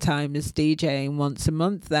same time as DJing once a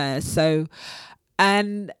month there. So,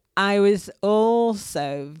 and I was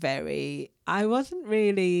also I wasn't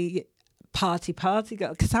really party girl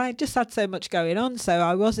because I just had so much going on. So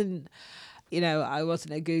I wasn't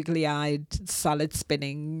a googly-eyed salad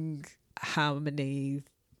spinning, how many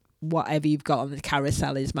whatever you've got on the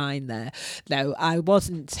carousel is mine there. No, I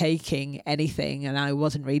wasn't taking anything, and I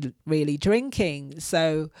wasn't really drinking.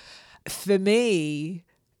 So for me,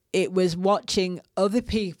 it was watching other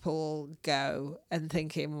people go and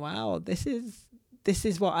thinking, wow, this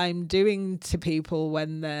is what I'm doing to people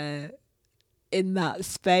when they're in that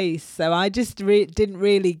space. So I just didn't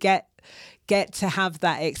really get to have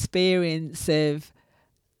that experience of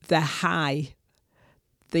the high,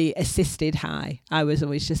 the assisted high. I was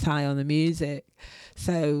always just high on the music.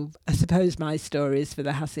 So I suppose my stories for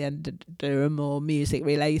the Hacienda are more music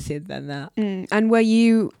related than that. And were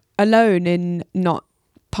you alone in not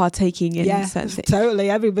partaking in certain things? Totally.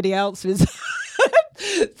 Everybody else was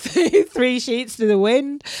three sheets to the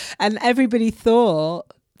wind, and everybody thought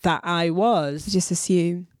that I was. Just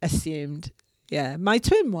assumed. Yeah. My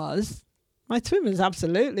twin was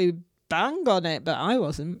absolutely bang on it, but I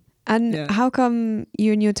wasn't. And how come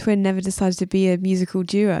you and your twin never decided to be a musical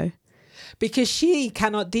duo? Because she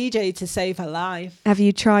cannot DJ to save her life. Have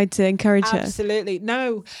you tried to encourage her? Absolutely.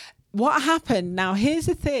 No. What happened? Now, here's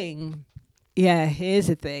the thing. Yeah, here's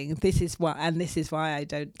the thing. This is why I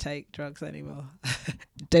don't take drugs anymore.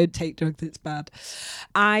 Don't take drugs, it's bad.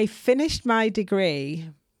 I finished my degree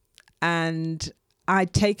and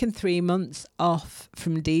I'd taken 3 months off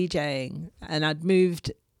from DJing, and I'd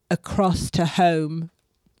moved across to home.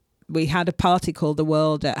 We had a party called The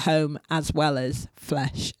World at home as well as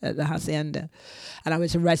Flesh at the Hacienda. And I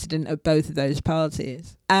was a resident at both of those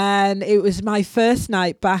parties. And it was my first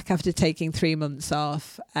night back after taking 3 months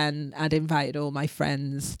off. And I'd invited all my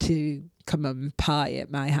friends to come and party at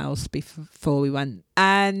my house before we went.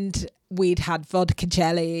 And we'd had vodka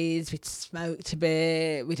jellies, we'd smoked a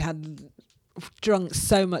bit, we'd drunk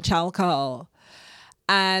so much alcohol.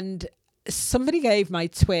 And somebody gave my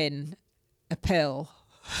twin a pill.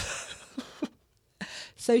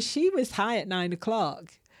 So she was high at 9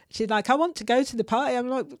 o'clock. She's like, I want to go to the party. I'm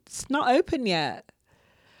like, it's not open yet.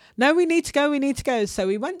 No, we need to go. So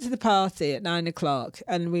we went to the party at 9 o'clock,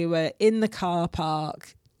 and we were in the car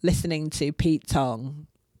park listening to Pete Tong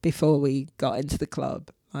before we got into the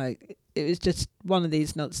club. Like, it was just one of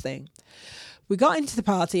these nuts things. We got into the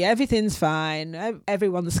party, everything's fine.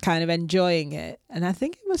 Everyone's kind of enjoying it. And I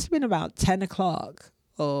think it must have been about 10 o'clock.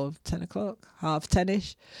 Or 10 o'clock,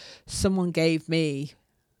 10:30ish, someone gave me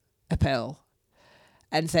a pill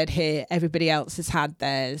and said, here, everybody else has had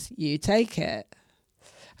theirs, you take it.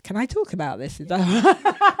 Can I talk about this?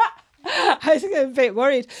 I was a bit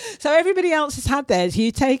worried. So everybody else has had theirs,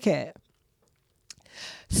 you take it.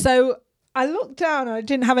 So I looked down and I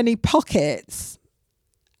didn't have any pockets.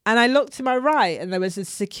 And I looked to my right and there was a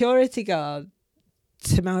security guard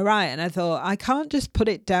to my right. And I thought, I can't just put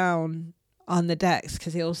it down on the decks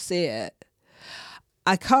because he'll see it.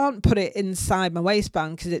 I can't put it inside my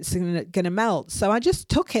waistband because it's going to melt. So I just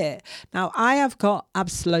took it. Now, I have got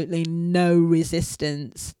absolutely no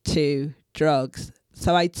resistance to drugs.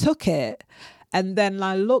 So I took it, and then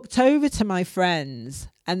I looked over to my friends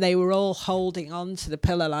and they were all holding on to the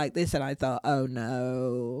pillow like this. And I thought, oh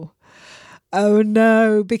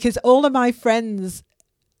no, because all of my friends,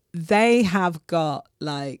 they have got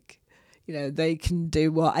like, they can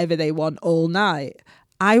do whatever they want all night.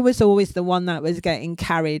 I was always the one that was getting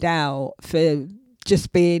carried out for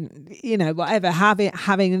just being, whatever,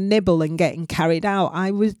 having a nibble and getting carried out.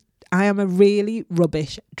 I am a really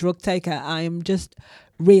rubbish drug taker. I am just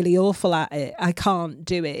really awful at it. I can't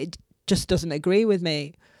do it. It just doesn't agree with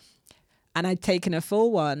me. And I'd taken a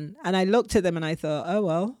full one, and I looked at them and I thought, oh,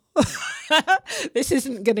 well, this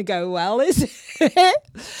isn't going to go well, is it?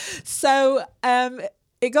 So,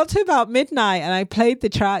 it got to about midnight and I played the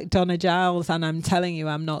track Donna Giles and I'm Telling You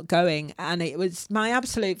I'm Not Going. And it was my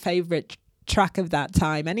absolute favourite track of that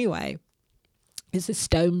time anyway. It's a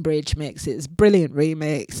Stonebridge mix. It's a brilliant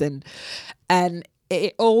remix, and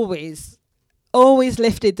it always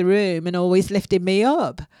lifted the room and always lifted me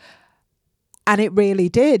up. And it really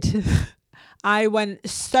did. I went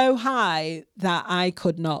so high that I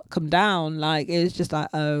could not come down. Like, it was just like,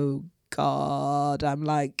 oh God, I'm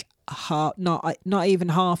like not even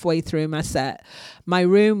halfway through my set. My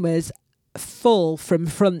room was full from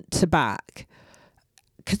front to back,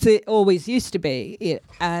 because it always used to be.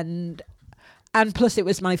 And plus it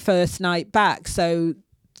was my first night back, so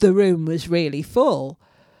the room was really full.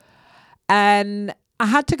 And I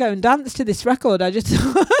had to go and dance to this record. I just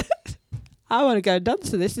I want to go and dance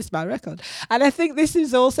to this. This is my record. And I think this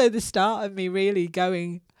is also the start of me really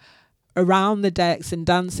going around the decks and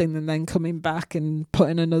dancing, and then coming back and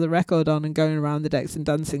putting another record on and going around the decks and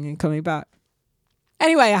dancing and coming back.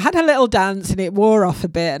 Anyway, I had a little dance and it wore off a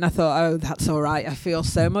bit, and I thought, oh, that's all right. I feel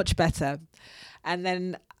so much better. And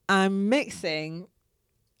then I'm mixing,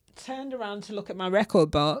 turned around to look at my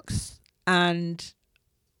record box, and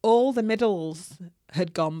all the middles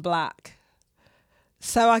had gone black.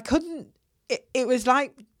 So I couldn't, it was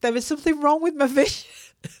like there was something wrong with my vision.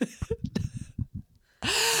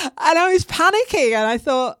 And I was panicking, and I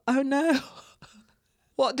thought, oh no,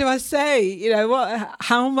 what do I say? You know,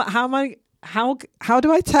 how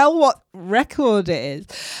do I tell what record it is?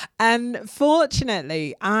 And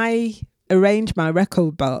fortunately, I arranged my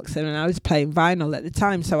record box, and I was playing vinyl at the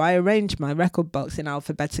time, so I arranged my record box in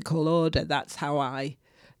alphabetical order. That's how I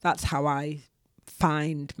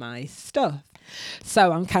find my stuff.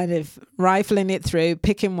 So I'm kind of rifling it through,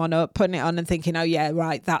 picking one up, putting it on, and thinking, oh yeah,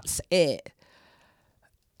 right, that's it.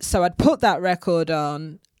 So I'd put that record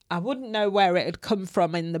on. I wouldn't know where it had come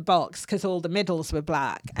from in the box because all the middles were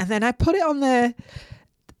black. And then I put it on the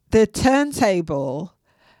turntable,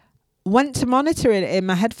 went to monitor it in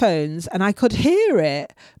my headphones, and I could hear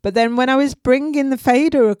it. But then when I was bringing the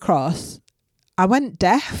fader across, I went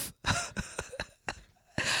deaf.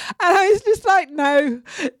 And I was just like, no,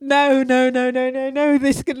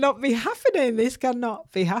 this cannot be happening. This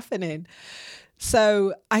cannot be happening.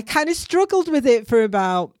 So I kind of struggled with it for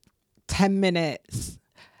about 10 minutes.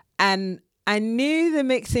 And I knew the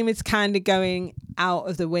mixing was kind of going out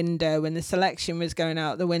of the window and the selection was going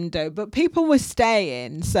out the window, but people were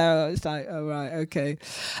staying. So I was like, oh, right, okay.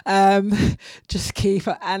 Just keep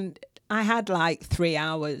it. And I had like 3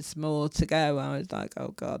 hours more to go. I was like, oh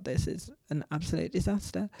God, this is an absolute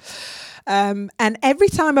disaster. And every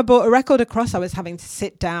time I brought a record across, I was having to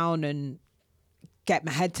sit down and get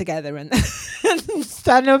my head together and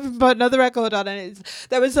stand up and put another record on. And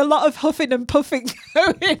there was a lot of huffing and puffing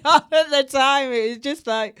going on at the time. It was just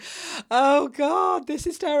like, oh God, this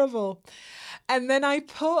is terrible. And then I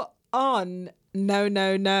put on No,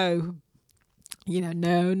 No, No. You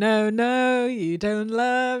know, no, you don't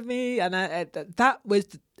love me. And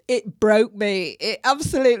it broke me. It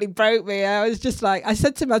absolutely broke me. I was just like, I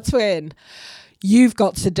said to my twin, you've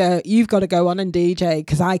got to go on and DJ,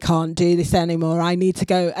 because I can't do this anymore. I need to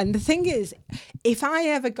go. And the thing is, if I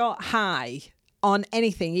ever got high on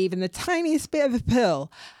anything, even the tiniest bit of a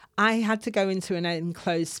pill, I had to go into an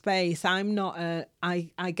enclosed space. I'm not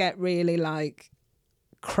I get really like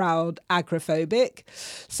crowd agoraphobic,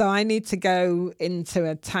 so I need to go into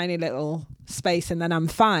a tiny little space, and then I'm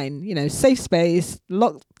fine. You know, safe space,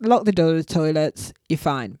 lock the door of the toilets, you're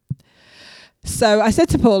fine. So I said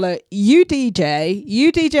to Paula, you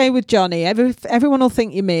DJ with Johnny. Everyone will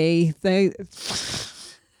think you're me.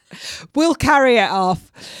 We'll carry it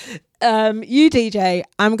off. You DJ,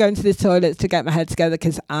 I'm going to the toilets to get my head together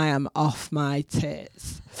because I am off my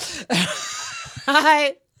tits.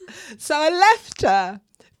 So I left her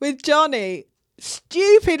with Johnny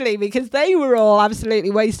stupidly, because they were all absolutely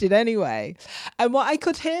wasted anyway. And what I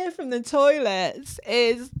could hear from the toilets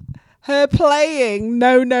is her playing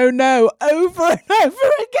No, No, No over and over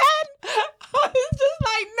again. I was just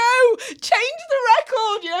like, no, change the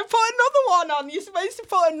record, you know, put another one on. You're supposed to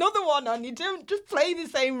put another one on. You don't just play the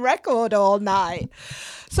same record all night.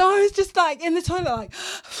 So I was just like in the toilet, like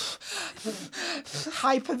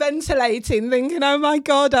hyperventilating, thinking, oh my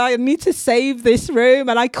God, I need to save this room.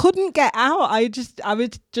 And I couldn't get out. I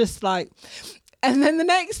was just like, and then the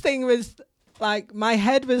next thing was, like, my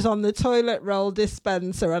head was on the toilet roll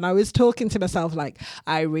dispenser, and I was talking to myself like,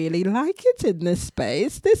 I really like it in this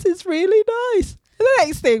space. This is really nice. And the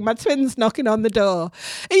next thing, my twin's knocking on the door.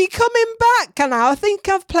 Are you coming back? And I think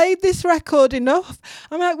I've played this record enough.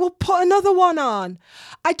 I'm like, well, put another one on.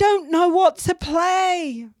 I don't know what to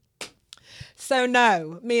play. So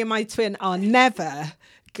no, me and my twin are never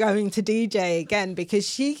going to DJ again, because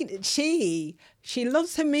she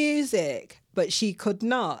loves her music, but she could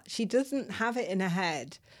not. She doesn't have it in her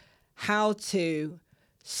head how to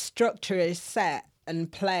structure a set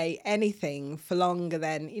and play anything for longer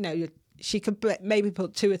than, she could maybe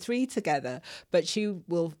put 2 or 3 together, but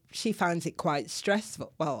she finds it quite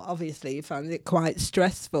stressful. Well, obviously you finds it quite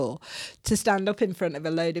stressful to stand up in front of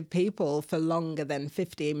a load of people for longer than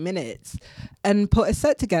 15 minutes and put a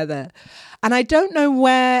set together. And I don't know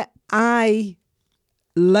where I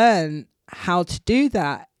learned how to do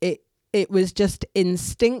that. It was just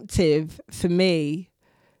instinctive for me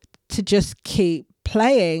to just keep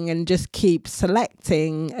playing and just keep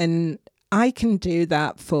selecting, and I can do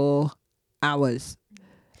that for hours.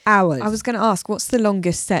 I was going to ask, what's the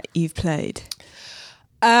longest set you've played?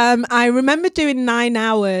 I remember doing 9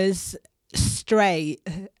 hours straight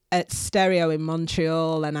at Stereo in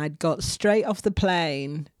Montreal, and I'd got straight off the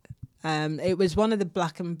plane. It was one of the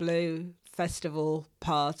Black and Blue festival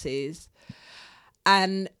parties,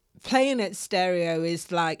 and playing at Stereo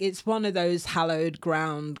is like, it's one of those hallowed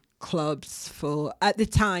ground clubs for, at the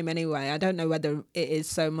time anyway. I don't know whether it is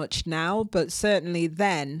so much now, but certainly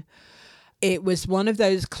then it was one of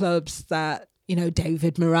those clubs that,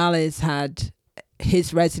 David Morales had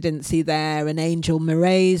his residency there, and Angel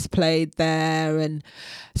Moraes played there, and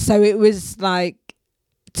so it was like,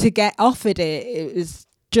 to get offered it was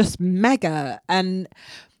just mega. And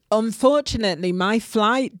unfortunately my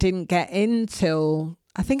flight didn't get in till,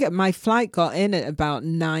 I think my flight got in at about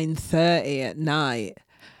 9:30 at night,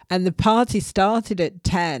 and the party started at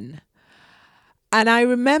 10. And I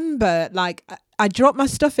remember, like, I dropped my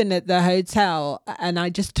stuff in at the hotel, and I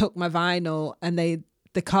just took my vinyl, and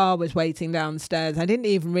the car was waiting downstairs. I didn't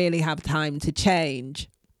even really have time to change.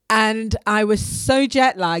 And I was so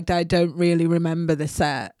jet lagged, I don't really remember the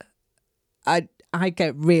set. I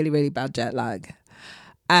get really, really bad jet lag.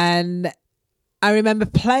 And I remember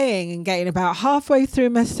playing and getting about halfway through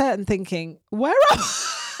my set and thinking, where am I?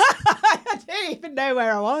 I didn't even know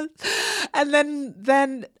where I was. And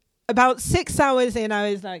then about 6 hours in,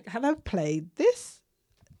 I was like, have I played this?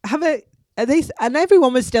 Are these? And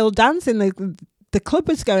everyone was still dancing. The club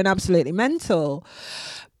was going absolutely mental.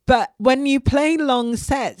 But when you play long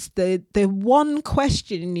sets, the one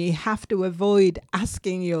question you have to avoid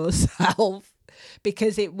asking yourself,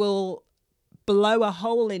 because it will blow a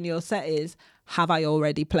hole in your set, is, have I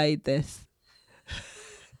already played this?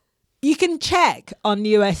 You can check on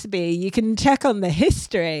USB, you can check on the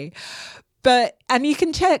history, and you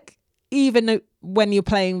can check even when you're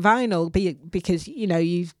playing vinyl, because,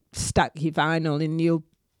 you've stuck your vinyl and you'll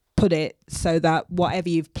put it so that whatever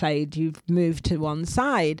you've played, you've moved to one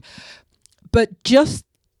side. But just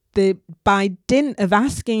by dint of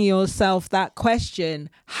asking yourself that question,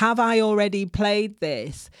 have I already played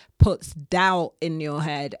this, puts doubt in your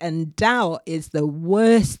head. And doubt is the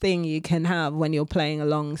worst thing you can have when you're playing a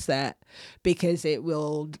long set, because it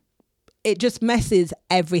just messes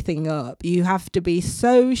everything up. You have to be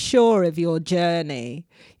so sure of your journey.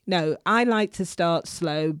 I like to start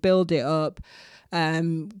slow, build it up,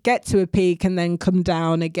 get to a peak and then come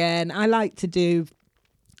down again. I like to do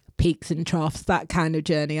peaks and troughs, that kind of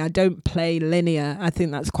journey. I don't play linear. I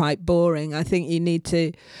think that's quite boring. I think you need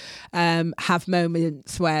to have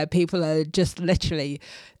moments where people are just literally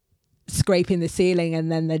scraping the ceiling,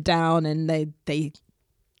 and then they're down and they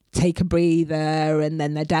take a breather, and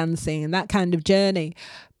then they're dancing, and that kind of journey.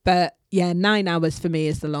 But yeah, 9 hours for me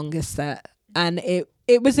is the longest set, and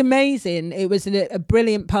it was amazing. It was a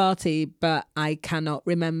brilliant party, but I cannot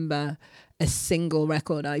remember a single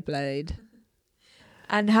record I played.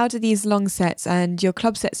 And how do these long sets and your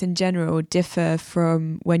club sets in general differ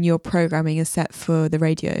from when you're programming a set for the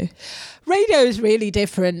radio? Radio is really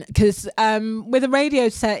different, because with a radio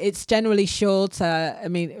set, it's generally shorter. I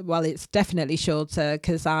mean, well, it's definitely shorter,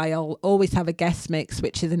 because I'll always have a guest mix,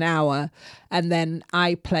 which is an hour, and then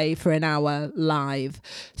I play for an hour live.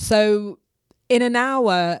 So in an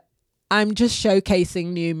hour, I'm just showcasing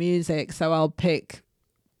new music. So I'll pick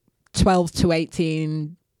 12 to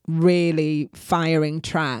 18 really firing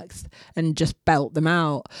tracks and just belt them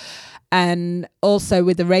out. And also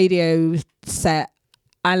with the radio set,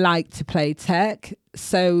 I like to play tech,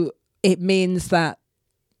 so it means that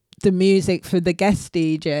the music for the guest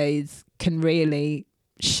DJs can really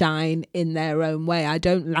shine in their own way. I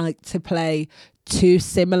don't like to play too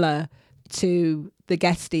similar to the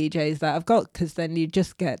guest DJs that I've got, because then you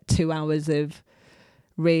just get 2 hours of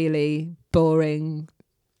really boring,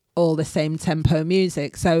 all the same tempo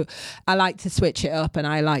music. So I like to switch it up, and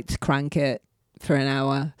I like to crank it for an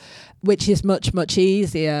hour, which is much, much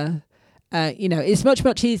easier. It's much,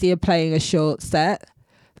 much easier playing a short set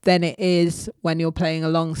than it is when you're playing a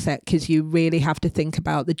long set, because you really have to think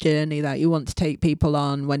about the journey that you want to take people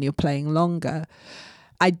on when you're playing longer.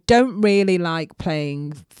 I don't really like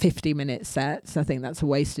playing 50-minute sets. I think that's a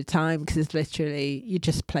waste of time because it's literally you're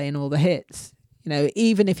just playing all the hits. You know,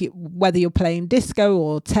 even if whether you're playing disco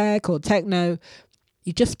or tech or techno,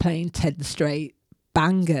 you're just playing 10 straight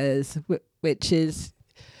bangers, which is,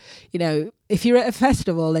 you know, if you're at a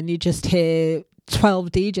festival and you just hear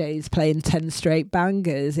 12 DJs playing 10 straight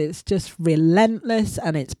bangers, it's just relentless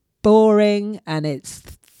and it's boring and it's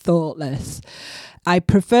thoughtless. I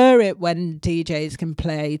prefer it when DJs can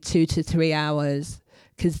play 2 to 3 hours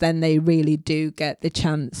because then they really do get the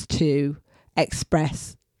chance to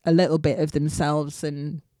express a little bit of themselves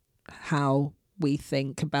and how we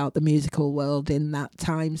think about the musical world in that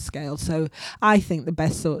time scale. So I think the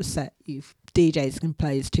best sort of set DJs can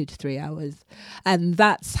play is 2 to 3 hours. And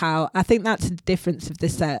that's how, I think that's the difference of the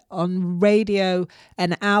set. On radio,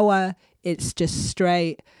 an hour, it's just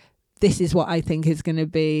straight. This is what I think is going to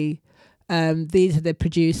be. These are the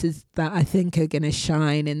producers that I think are going to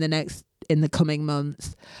shine in the coming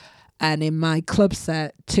months. And in my club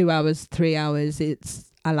set, 2 hours, 3 hours,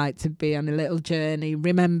 I like to be on a little journey.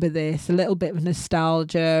 Remember this, a little bit of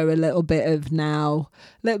nostalgia, a little bit of now,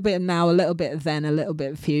 a little bit of then, a little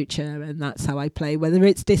bit of future. And that's how I play. Whether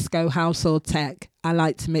it's disco, house or tech, I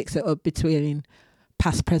like to mix it up between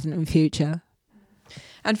past, present and future.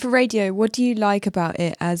 And for radio, what do you like about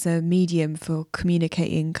it as a medium for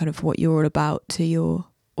communicating kind of what you're all about to your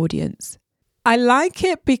audience? I like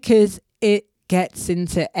it because it gets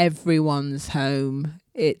into everyone's home.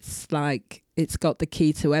 It's like it's got the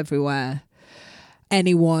key to everywhere.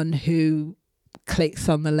 Anyone who clicks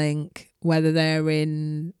on the link, whether they're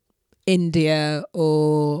in India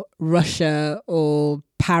or Russia or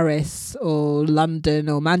Paris or London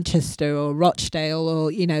or Manchester or Rochdale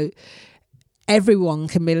or, you know, everyone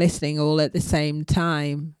can be listening all at the same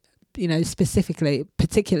time. You know,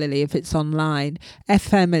 particularly if it's online.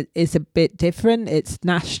 FM is a bit different. It's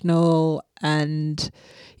national, and,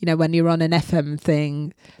 you know, when you're on an FM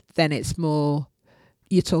thing, then it's more,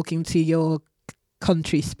 you're talking to your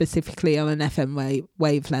country specifically on an FM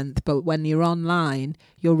wavelength. But when you're online,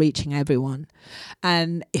 you're reaching everyone.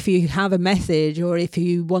 And if you have a message, or if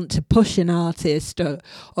you want to push an artist,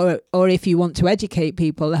 or if you want to educate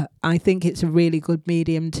people, I think it's a really good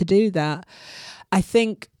medium to do that. I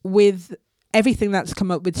think with everything that's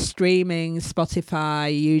come up with streaming,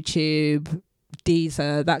 Spotify, YouTube,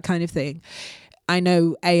 Deezer, that kind of thing, I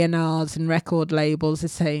know A&Rs and record labels are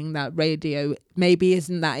saying that radio maybe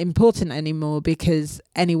isn't that important anymore because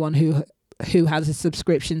anyone who has a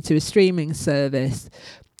subscription to a streaming service,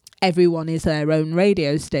 everyone is their own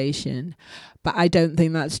radio station. But I don't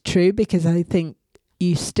think that's true, because I think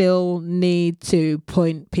you still need to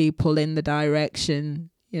point people in the direction,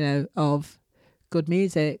 you know, of good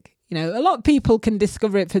music. You know, a lot of people can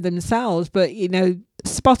discover it for themselves, but, you know,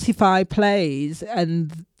 Spotify plays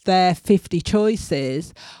and their 50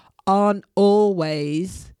 choices aren't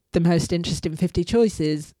always the most interesting 50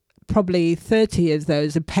 choices. Probably 30 of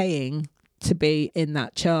those are paying to be in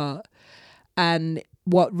that chart. And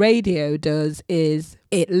what radio does is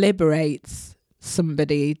it liberates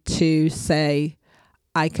somebody to say,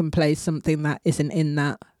 I can play something that isn't in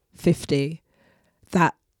that 50,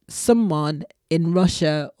 that someone in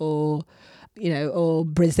Russia or, you know, or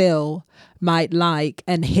Brazil might like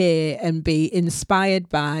and hear and be inspired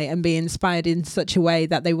by, and be inspired in such a way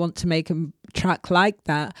that they want to make a track like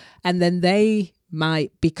that. And then they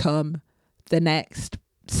might become the next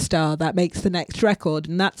star that makes the next record.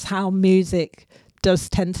 And that's how music does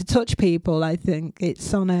tend to touch people. I think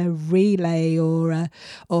it's on a relay or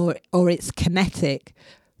it's kinetic.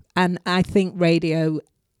 And I think radio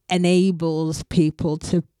enables people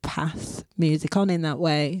to pass music on in that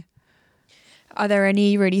way. Are there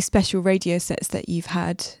any really special radio sets that you've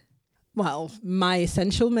had? Well, my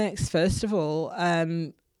Essential Mix, first of all.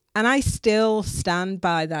 And I still stand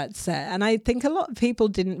by that set. And I think a lot of people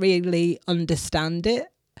didn't really understand it.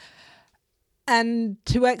 And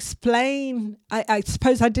to explain, I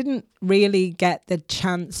suppose I didn't really get the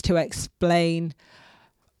chance to explain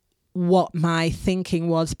what my thinking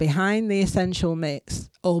was behind the Essential Mix,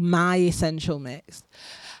 or my Essential Mix.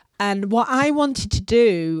 And what I wanted to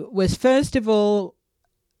do was, first of all,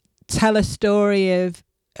 tell a story of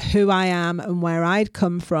who I am and where I'd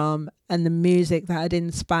come from and the music that had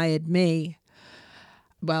inspired me.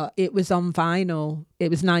 Well, it was on vinyl. It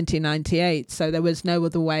was 1998, so there was no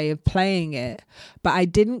other way of playing it. But I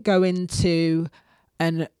didn't go into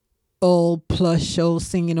an all plush, all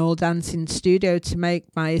singing, all dancing studio to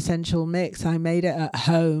make my Essential Mix. I made it at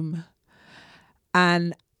home.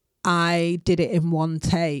 And I did it in one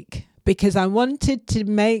take because I wanted to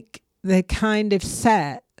make the kind of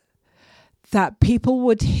set that people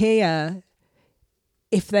would hear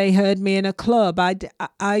if they heard me in a club,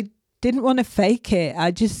 I didn't want to fake it.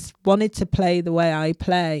 I just wanted to play the way I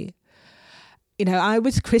play. You know, I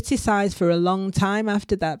was criticised for a long time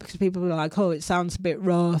after that because people were like, oh, it sounds a bit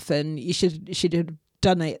rough and you should have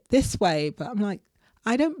done it this way. But I'm like,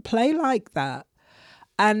 I don't play like that.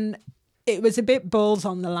 And it was a bit balls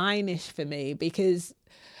on the line-ish for me because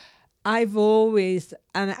I've always,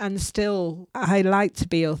 and still, I like to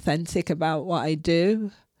be authentic about what I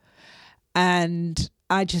do. And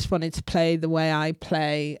I just wanted to play the way I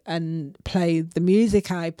play and play the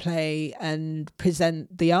music I play and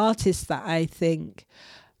present the artists that I think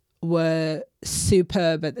were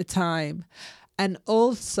superb at the time. And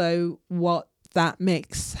also what that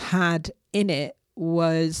mix had in it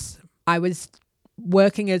was I was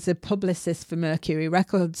working as a publicist for Mercury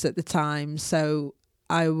Records at the time. So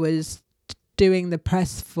I was doing the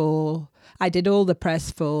press for, I did all the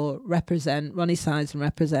press for Represent, Ronnie Size and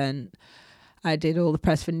Represent. I did all the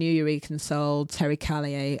press for New Eureka Soul, Terry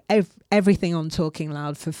Callier, everything on Talking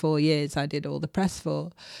Loud for 4 years I did all the press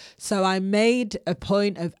for. So I made a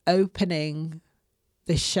point of opening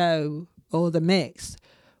the show or the mix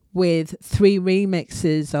with 3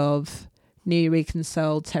 remixes of New Eureka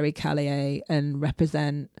Soul, Terry Callier and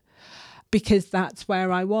Represent, because that's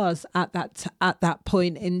where I was at that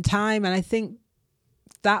point in time. And I think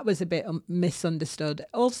that was a bit misunderstood.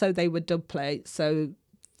 Also, they were dub plates, so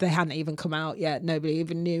they hadn't even come out yet. Nobody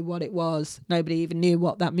even knew what it was. Nobody even knew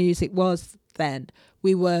what that music was then.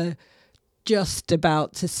 We were just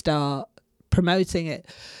about to start promoting it.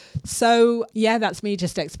 So, yeah, that's me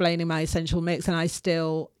just explaining my essential mix. And I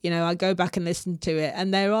still, you know, I go back and listen to it.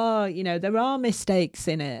 And there are mistakes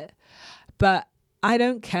in it. But I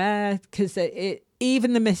don't care because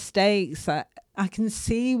even the mistakes, I can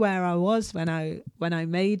see where I was when I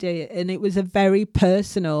made it. And it was a very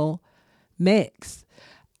personal mix.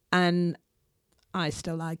 And I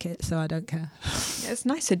still like it, so I don't care. Yeah, it's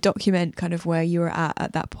nice to document kind of where you were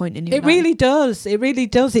at that point in your life. It really does. It really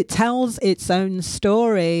does. It tells its own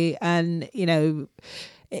story. And, you know,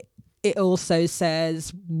 it also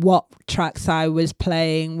says what tracks I was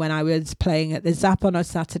playing when I was playing at the Zap on a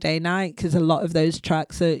Saturday night, because a lot of those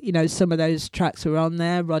tracks are, you know, some of those tracks were on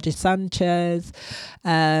there. Roger Sanchez,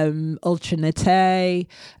 Ultra Nate,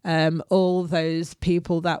 all those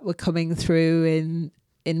people that were coming through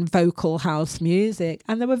in vocal house music,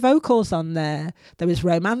 and there were vocals on there. There was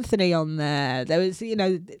Rome Anthony on there. There was, you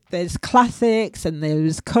know, there's classics and there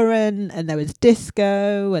was current and there was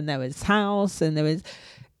disco and there was house and there was,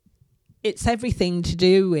 it's everything to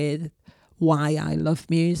do with why I love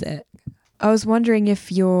music. I was wondering if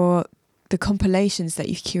the compilations that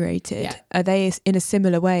you've curated, are they in a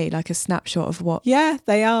similar way, like a snapshot of what? Yeah,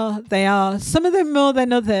 they are. Some of them more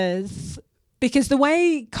than others. Because the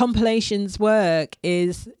way compilations work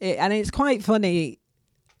is, and it's quite funny,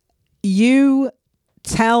 you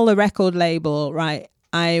tell the record label, right,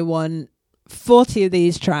 I want 40 of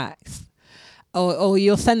these tracks, or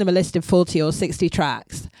you'll send them a list of 40 or 60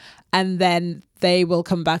 tracks, and then they will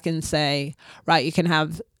come back and say, right, you can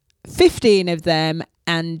have 15 of them,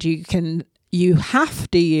 and you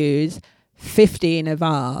have to use 15 of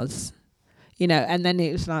ours. You know, and then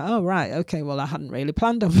it was like, oh, right, okay, well, I hadn't really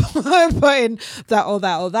planned on putting that or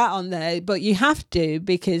that or that on there. But you have to,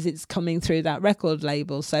 because it's coming through that record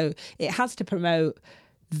label. So it has to promote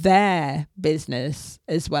their business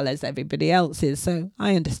as well as everybody else's. So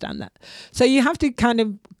I understand that. So you have to kind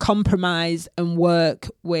of compromise and work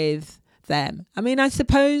with them. I mean, I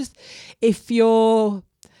suppose if you're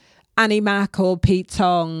Annie Mac or Pete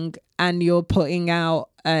Tong and you're putting out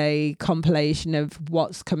a compilation of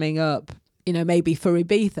what's coming up, you know, maybe for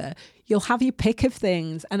Ibiza, you'll have your pick of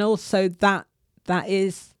things. And also that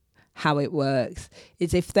is how it works,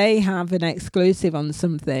 is if they have an exclusive on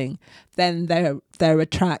something, then there are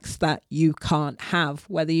tracks that you can't have,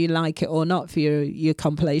 whether you like it or not, for your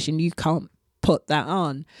compilation. You can't put that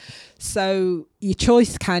on. So your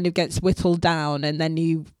choice kind of gets whittled down, and then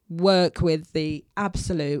you work with the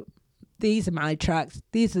absolute, these are my tracks,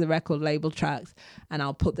 these are the record label tracks, and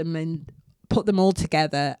I'll put them all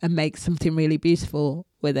together and make something really beautiful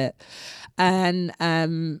with it. And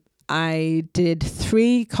I did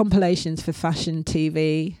 3 compilations for Fashion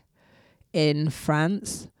TV in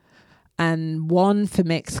France, and 1 for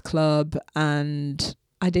Mix Club, and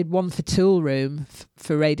I did 1 for Tool Room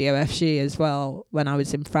for Radio FG as well when I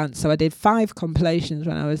was in France. So I did 5 compilations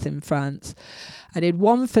when I was in France. I did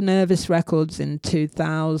 1 for Nervous Records in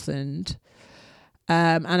 2000,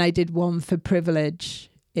 and I did 1 for Privilege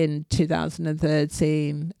in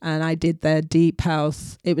 2013, and I did their Deep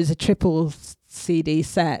House. It was a triple CD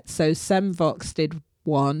set. So Semvox did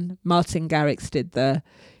 1, Martin Garrix did the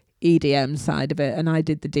EDM side of it, and I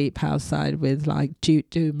did the deep house side with like Duke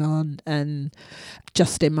Dumont and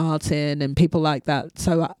Justin Martin and people like that.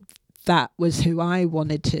 So that was who I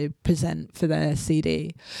wanted to present for their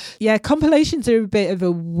CD. Yeah, compilations are a bit of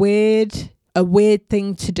a weird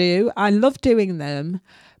thing to do. I love doing them,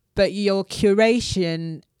 but your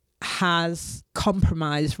curation has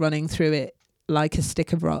compromise running through it like a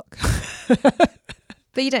stick of rock.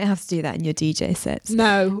 But you don't have to do that in your DJ sets.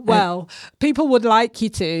 No, well, people would like you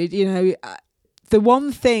to. You know, the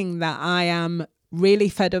one thing that I am really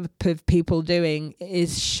fed up of people doing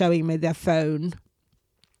is showing me their phone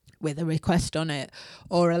with a request on it,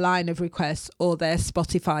 or a line of requests, or their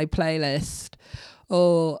Spotify playlist,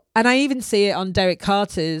 and I even see it on Derek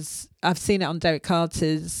Carter's. I've seen it on Derek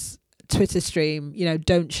Carter's Twitter stream. You know,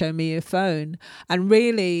 don't show me your phone. And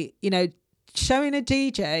really, you know, showing a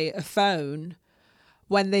DJ a phone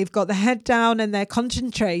when they've got the head down and they're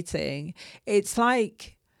concentrating, it's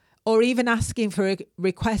like, or even asking for a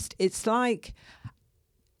request, it's like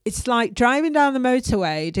driving down the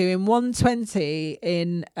motorway doing 120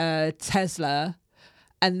 in a Tesla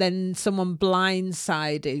and then someone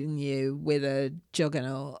blindsiding you with a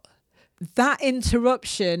Juggernaut. That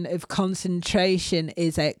interruption of concentration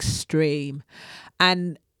is extreme.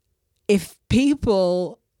 And if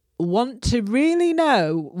people want to really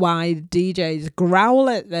know why DJs growl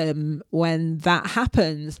at them when that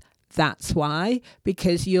happens, that's why.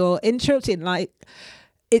 Because you're interrupting, like,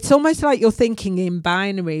 it's almost like you're thinking in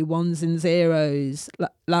binary ones and zeros.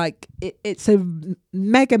 Like it's a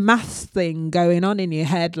mega maths thing going on in your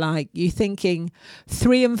head. Like you're thinking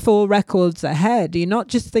 3 and 4 records ahead. You're not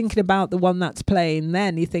just thinking about the one that's playing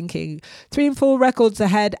then. You're thinking 3 and 4 records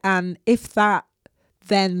ahead. And if that,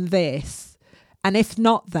 then this. And if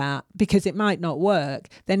not that, because it might not work,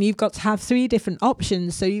 then you've got to have 3 different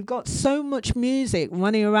options. So you've got so much music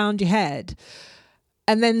running around your head.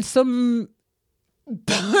 And then some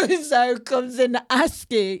bozo comes in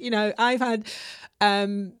asking, you know, I've had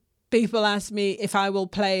people ask me if I will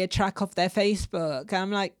play a track off their Facebook.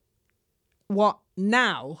 I'm like, what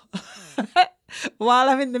now? While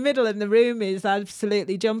I'm in the middle and the room is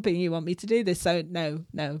absolutely jumping, you want me to do this? So no.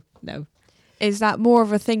 Is that more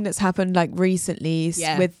of a thing that's happened like recently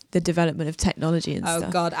with the development of technology and stuff?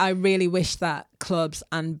 Oh God, I really wish that clubs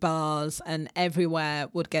and bars and everywhere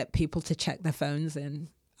would get people to check their phones in.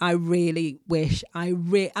 I really wish. I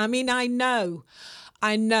mean, I know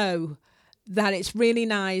that it's really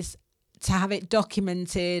nice to have it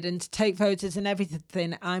documented and to take photos and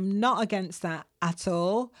everything. I'm not against that at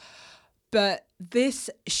all. But this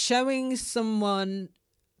showing someone,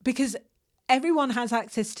 because everyone has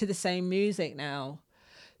access to the same music now.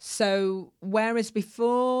 So whereas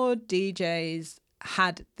before DJs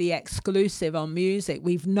had the exclusive on music,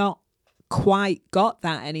 we've not quite got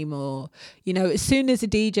that anymore. You know, as soon as a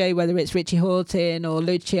DJ, whether it's Richie Hawtin or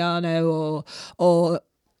Luciano or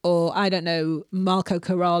I don't know, Marco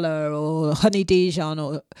Carolla or Honey Dijon,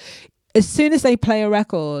 or as soon as they play a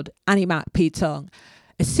record, Annie Mac, Pete Tong,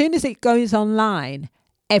 as soon as it goes online,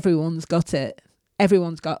 everyone's got it.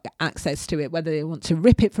 Everyone's got access to it, whether they want to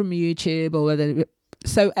rip it from YouTube or whether.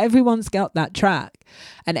 So everyone's got that track,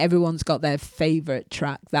 and everyone's got their favorite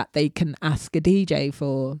track that they can ask a DJ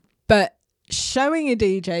for. But showing a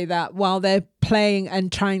DJ that while they're playing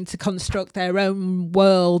and trying to construct their own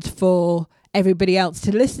world for everybody else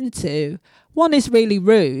to listen to, one is really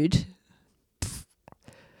rude.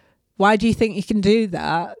 Why do you think you can do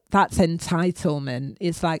that? That's entitlement.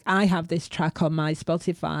 It's like, I have this track on my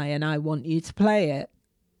Spotify and I want you to play it.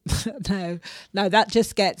 No, that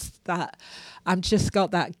just gets that. I've just got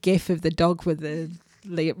that gif of the dog with the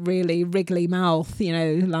really wriggly mouth, you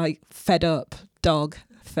know, like fed up dog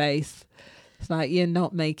face. It's like, you're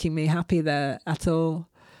not making me happy there at all.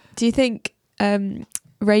 Do you think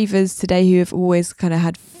ravers today who have always kind of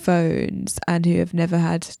had phones and who have never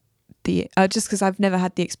had the just because I've never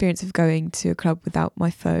had the experience of going to a club without my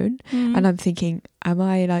phone, and I'm thinking, am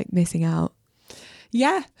I like missing out?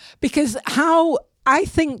 Yeah, because I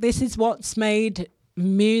think this is what's made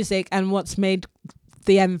music and what's made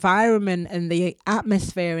the environment and the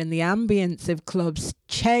atmosphere and the ambience of clubs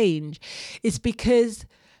change, is because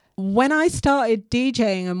when I started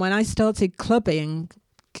DJing and when I started clubbing,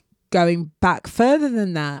 going back further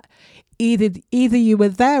than that, either you were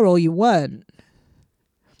there or you weren't.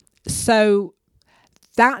 So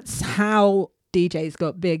that's how DJs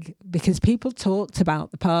got big, because people talked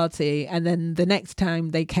about the party, and then the next time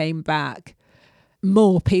they came back,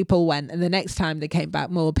 more people went, and the next time they came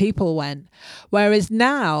back, more people went. Whereas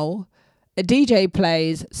now, a DJ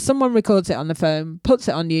plays, someone records it on the phone, puts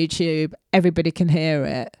it on YouTube, everybody can hear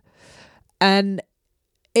it. And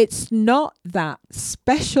it's not that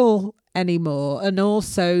special anymore. And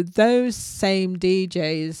also those same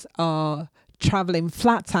DJs are traveling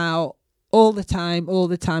flat out all the time.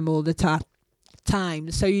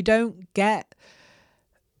 So you don't get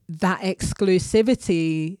that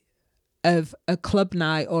exclusivity of a club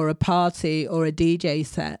night or a party or a DJ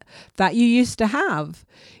set that you used to have.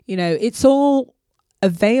 You know, it's all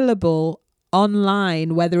available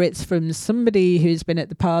online, whether it's from somebody who's been at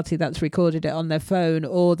the party that's recorded it on their phone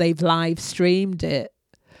or they've live streamed it.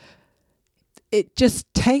 It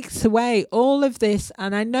just takes away all of this.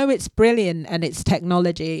 And I know it's brilliant and it's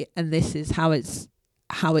technology and this is how it's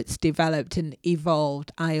developed and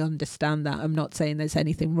evolved. I understand that. I'm not saying there's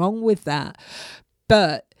anything wrong with that.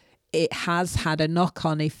 But it has had a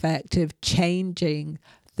knock-on effect of changing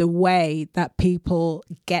the way that people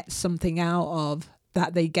get something out of,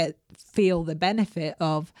 that they feel the benefit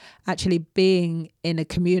of actually being in a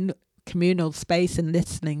communal space and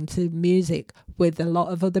listening to music with a lot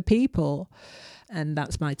of other people. And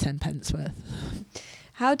that's my 10 pence worth.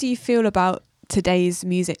 How do you feel about today's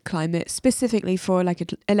music climate, specifically for like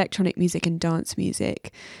electronic music and dance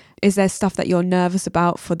music? Is there stuff that you're nervous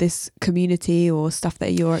about for this community or stuff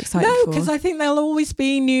that you're excited for? No, because I think there'll always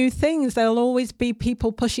be new things. There'll always be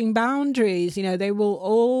people pushing boundaries. You know, there will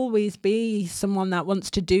always be someone that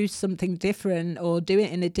wants to do something different or do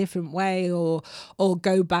it in a different way or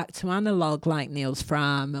go back to analog like Niels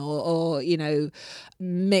Fram or, you know,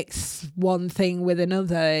 mix one thing with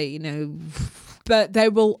another, you know. But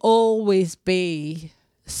there will always be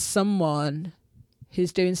someone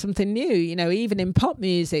who's doing something new, you know, even in pop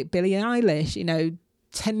music. Billie Eilish, you know,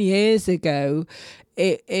 10 years ago,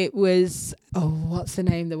 it was, what's the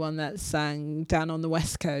name, the one that sang Down on the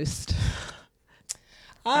West Coast?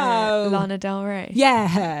 Lana Del Rey.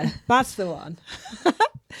 Yeah, that's the one.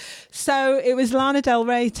 So it was Lana Del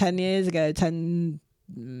Rey 10 years ago,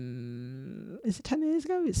 is it 10 years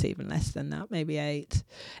ago? It's even less than that, maybe 8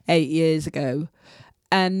 years ago.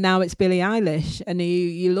 And now it's Billie Eilish, and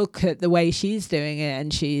you look at the way she's doing it,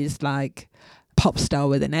 and she's like pop star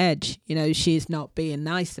with an edge. You know, she's not being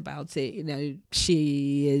nice about it. You know,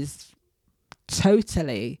 she is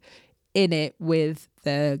totally in it with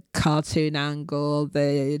the cartoon angle,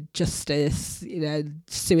 the Justice, you know,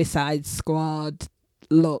 Suicide Squad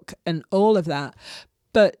look, and all of that.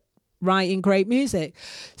 But writing great music.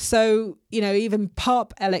 So, you know, even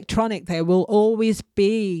pop, electronic, there will always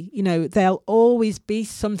be, you know, there'll always be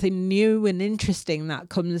something new and interesting that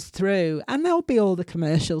comes through. And there'll be all the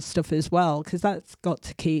commercial stuff as well, because that's got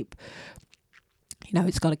to keep, you know,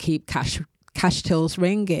 it's got to keep cash tills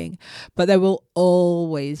ringing. But there will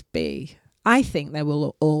always be, I think there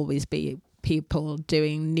will always be people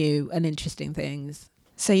doing new and interesting things.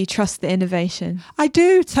 So you trust the innovation? I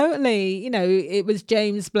do, totally. You know, it was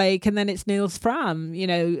James Blake and then it's Niels Fram, you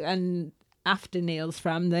know, and after Niels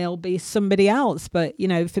Fram, there'll be somebody else. But, you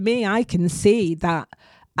know, for me, I can see that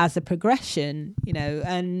as a progression, you know,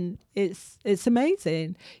 and it's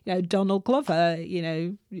amazing. You know, Donald Glover, you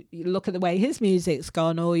know, you look at the way his music's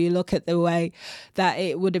gone, or you look at the way that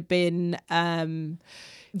it would have been,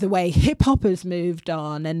 the way hip hop has moved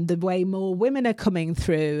on and the way more women are coming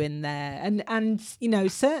through in there. And you know,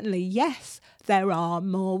 certainly, yes, there are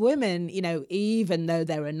more women, you know, even though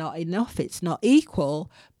there are not enough, it's not equal,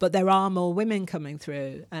 but there are more women coming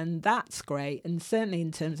through, and that's great. And certainly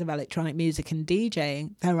in terms of electronic music and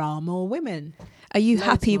DJing, there are more women. Are you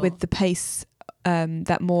happy with the pace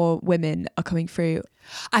that more women are coming through?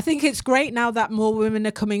 I think it's great now that more women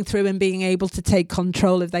are coming through and being able to take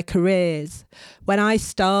control of their careers. When I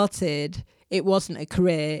started, it wasn't a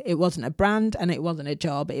career, it wasn't a brand, and it wasn't a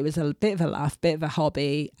job. It was a bit of a laugh, bit of a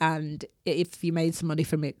hobby, and if you made some money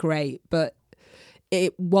from it, great. But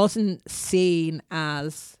it wasn't seen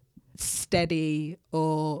as steady,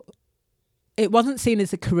 or it wasn't seen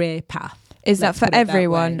as a career path. Is that for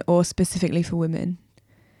everyone or specifically for women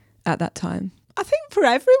at that time? I think for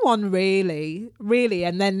everyone, really.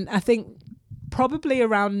 And then I think probably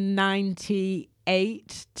around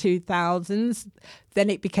 98, 2000s, then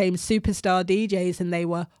it became superstar DJs and they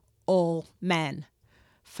were all men.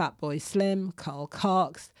 Fatboy Slim, Carl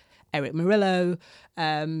Cox, Eric Murillo.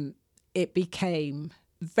 It became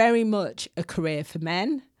very much a career for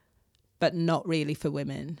men, but not really for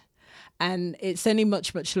women. And it's only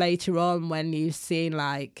much, much later on when you've seen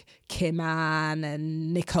like Kim Ann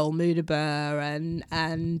and Nicole Mudaber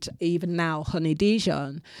and even now Honey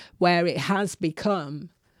Dijon, where it has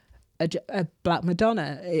become a Black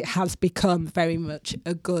Madonna. It has become very much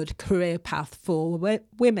a good career path for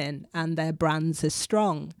women, and their brands are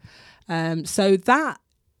strong. So that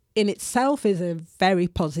in itself is a very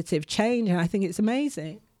positive change, and I think it's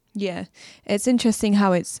amazing. Yeah, it's interesting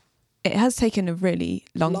how it has taken a really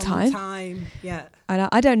long time. Yeah. And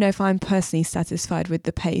I don't know if I'm personally satisfied with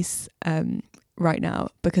the pace right now,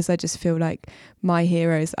 because I just feel like my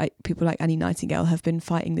heroes, people like Annie Nightingale, have been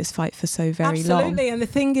fighting this fight for so very long. Absolutely, and the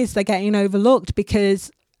thing is, they're getting overlooked because,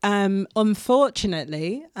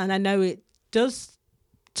 unfortunately, and I know it does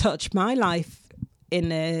touch my life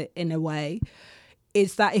in a way,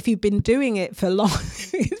 is that if you've been doing it for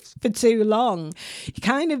too long, you're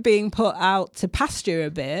kind of being put out to pasture a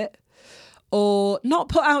bit, or not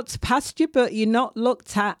put out to pasture, but you're not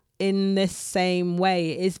looked at in this same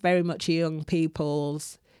way. It is very much a young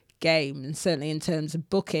people's game, and certainly in terms of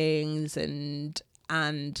bookings and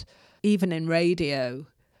even in radio,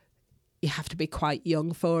 you have to be quite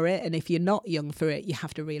young for it. And if you're not young for it, you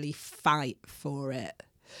have to really fight for it.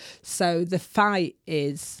 So the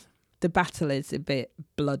battle is a bit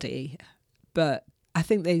bloody, but I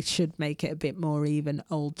think they should make it a bit more even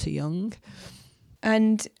old to young.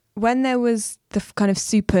 And when there was the kind of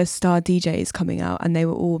superstar DJs coming out and they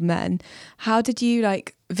were all men, how did you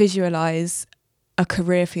like visualize a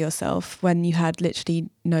career for yourself when you had literally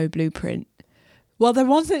no blueprint? Well, there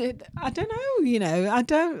wasn't, I don't know, I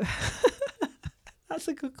don't, that's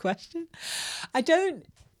a good question.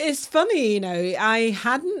 It's funny, I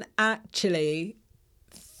hadn't actually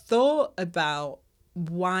thought about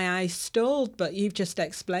why I stalled, but you've just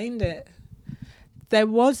explained it. There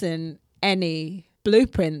wasn't any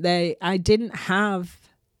blueprint. I didn't have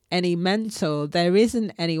any mentor. There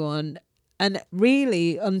isn't anyone. And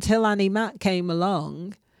really, until Annie Mac came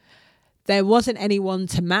along, there wasn't anyone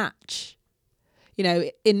to match.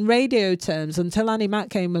 In radio terms, until Annie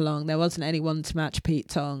Mac came along, there wasn't anyone to match Pete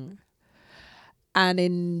Tong. And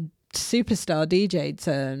in superstar DJ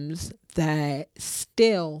terms, there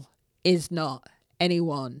still is not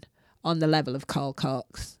anyone on the level of Carl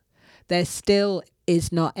Cox. There still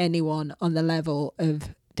is not anyone on the level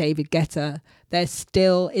of David Guetta. There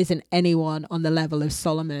still isn't anyone on the level of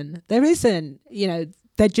Solomon. There isn't,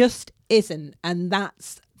 there just isn't. And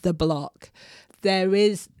that's the block. There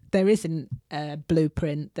isn't a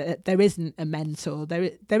blueprint. There isn't a mentor.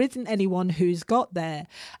 There isn't anyone who's got there.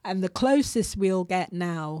 And the closest we'll get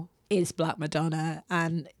now is Black Madonna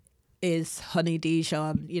and is Honey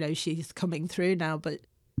Dijon. She's coming through now, but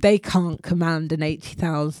they can't command an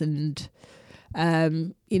 80,000.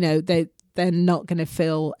 They're not going to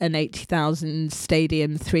fill an 80,000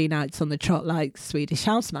 stadium 3 nights on the trot like Swedish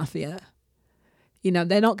House Mafia.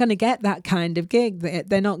 They're not going to get that kind of gig.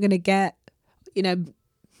 They're not going to get,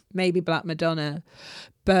 maybe Black Madonna,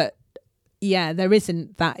 but yeah, there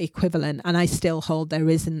isn't that equivalent. And I still hold there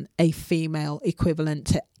isn't a female equivalent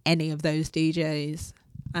to any of those DJs.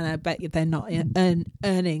 And I bet you they're not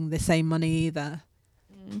earning the same money either.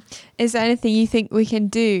 Is there anything you think we can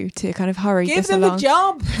do to kind of hurry this along? Give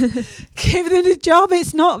them a job. Give them a job.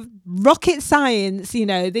 It's not rocket science,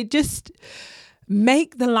 They just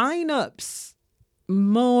make the lineups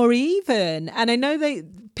more even. And I know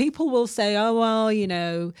people will say, oh,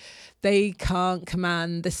 well, they can't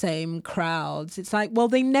command the same crowds. It's like, well,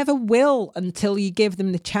 they never will until you give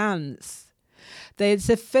them the chance. There's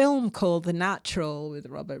a film called The Natural with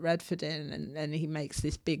Robert Redford in, and he makes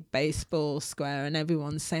this big baseball square and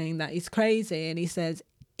everyone's saying that he's crazy. And he says,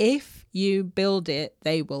 if you build it,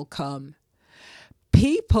 they will come.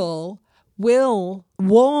 People will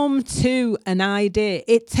warm to an idea.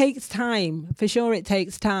 It takes time, for sure it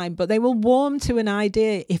takes time, but they will warm to an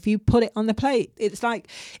idea if you put it on the plate. It's like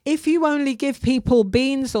if you only give people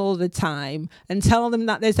beans all the time and tell them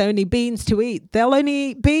that there's only beans to eat, they'll only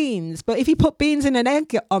eat beans. But if you put beans in an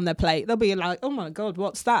egg on the plate, they'll be like, oh my God,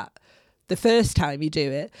 what's that? The first time you do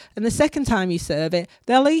it, and the second time you serve it,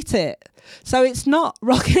 they'll eat it. So it's not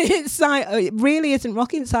rocket science. It really isn't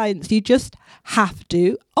rocket science. You just have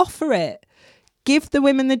to offer it. Give the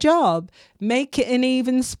women the job. Make it an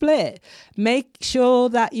even split. Make sure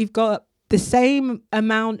that you've got the same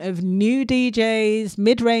amount of new DJs,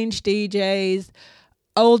 mid-range DJs,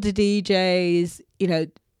 older DJs.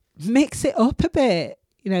 Mix it up a bit.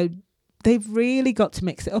 They've really got to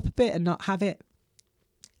mix it up a bit and not have it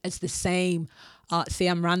as the same. See,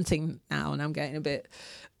 I'm ranting now and I'm getting a bit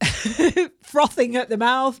frothing at the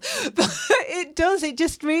mouth, but it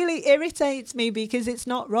just really irritates me because it's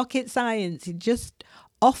not rocket science. You just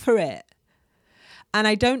offer it. And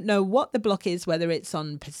I don't know what the block is, whether it's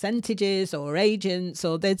on percentages or agents,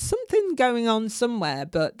 or there's something going on somewhere,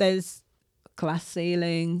 but there's glass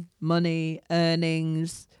ceiling, money,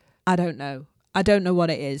 earnings. I don't know what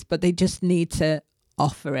it is, but they just need to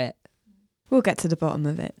offer it. We'll get to the bottom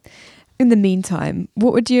of it. In the meantime,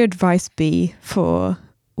 what would your advice be for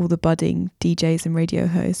all the budding DJs and radio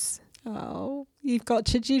hosts? Oh, you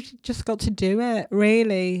just got to do it,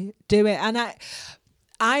 really do it. And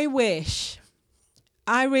I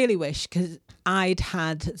really wish, because I'd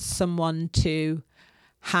had someone to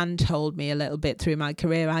handhold me a little bit through my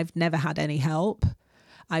career. I've never had any help.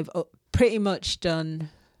 I've pretty much done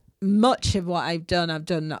much of what I've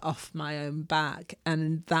done off my own back,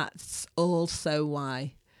 and that's also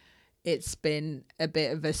why it's been a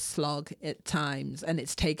bit of a slog at times, and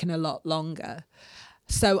it's taken a lot longer.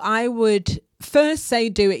 So I would first say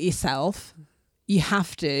do it yourself. You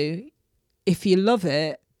have to. If you love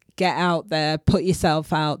it, get out there, put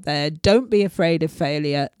yourself out there. Don't be afraid of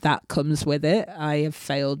failure. That comes with it. I have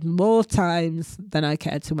failed more times than I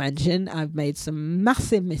care to mention. I've made some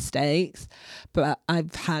massive mistakes, but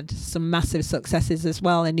I've had some massive successes as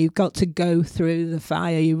well. And you've got to go through the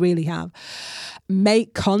fire. You really have.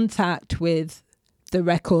 Make contact with the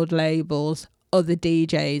record labels, other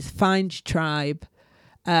DJs, find your tribe.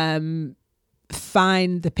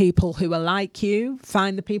 Find the people who are like you,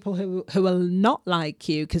 find the people who are not like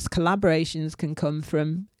you, because collaborations can come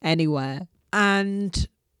from anywhere. And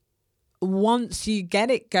once you get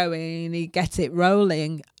it going and you get it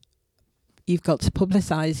rolling, you've got to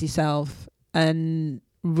publicize yourself and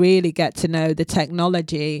really get to know the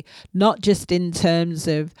technology, not just in terms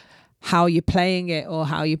of how you're playing it or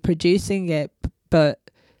how you're producing it, but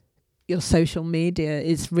your social media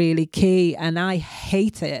is really key. And I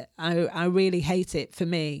hate it. I really hate it for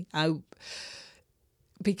me.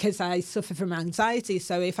 Because I suffer from anxiety.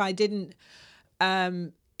 So if I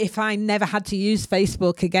never had to use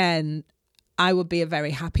Facebook again, I would be a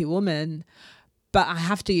very happy woman. But I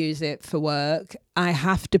have to use it for work. I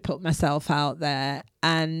have to put myself out there,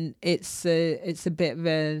 and it's a bit of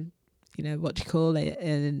a, what do you call it,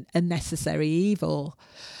 a necessary evil.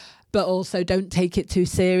 But also don't take it too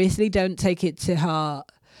seriously. Don't take it to heart.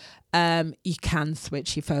 You can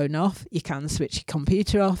switch your phone off. You can switch your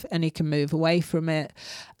computer off, and you can move away from it.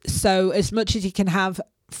 So as much as you can have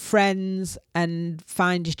friends and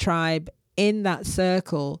find your tribe in that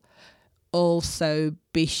circle, also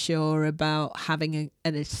be sure about having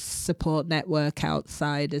a support network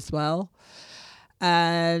outside as well.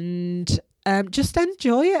 And just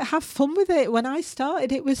enjoy it, have fun with it. When I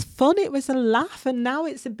started, it was fun, it was a laugh, and now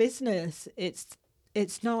it's a business.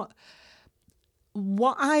 It's not.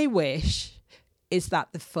 What I wish is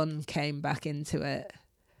that the fun came back into it,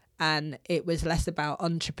 and it was less about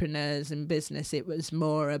entrepreneurs and business. It was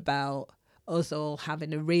more about us all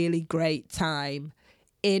having a really great time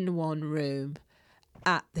in one room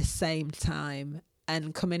at the same time,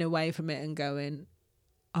 and coming away from it and going,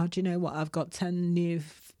 oh, do you know what? I've got 10 new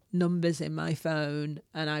numbers in my phone,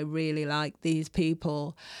 and I really like these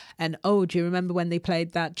people. And oh, do you remember when they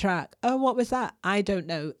played that track? Oh, what was that? I don't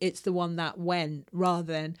know. It's the one that went,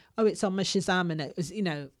 rather than, oh, it's on my Shazam and it was,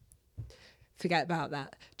 forget about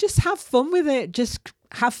that. Just have fun with it. Just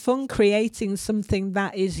have fun creating something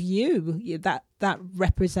that is you, that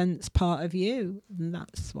represents part of you. And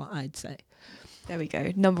that's what I'd say. There we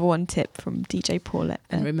go. Number one tip from DJ Paulette.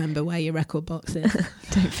 And remember where your record box is.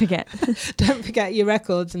 Don't forget. Don't forget your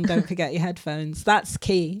records, and don't forget your headphones. That's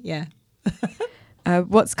key, yeah.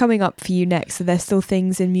 What's coming up for you next? Are there still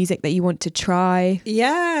things in music that you want to try?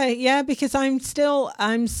 Yeah, because I'm still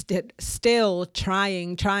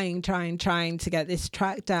trying to get this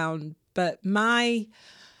track down. But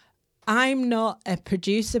I'm not a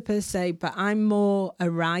producer per se, but I'm more a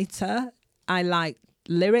writer. I like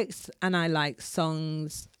lyrics and I like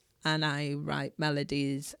songs, and I write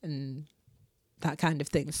melodies and that kind of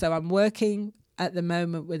thing. So I'm working at the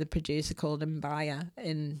moment with a producer called Mbaya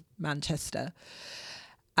in Manchester,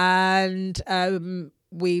 and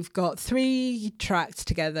we've got 3 tracks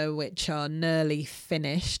together which are nearly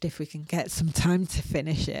finished, if we can get some time to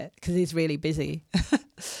finish it, because he's really busy.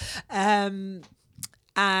 And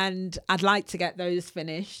I'd like to get those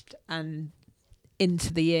finished and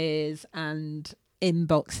into the ears and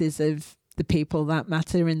inboxes of the people that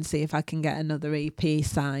matter, and see if I can get another EP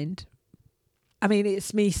signed. I mean,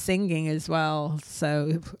 it's me singing as well,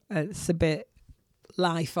 so it's a bit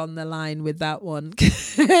life on the line with that one.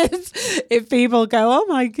 If people go, oh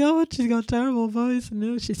my God, she's got a terrible voice, and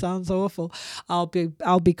no, she sounds awful, I'll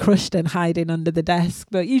be crushed and hiding under the desk.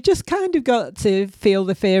 But you just kind of got to feel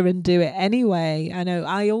the fear and do it anyway. I know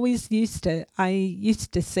I used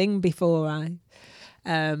to sing before I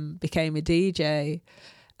became a DJ,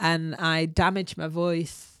 and I damaged my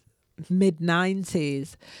voice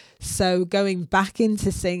mid-90s. So going back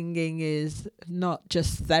into singing is not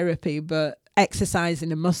just therapy, but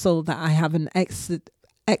exercising a muscle that I haven't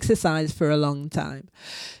exercised for a long time.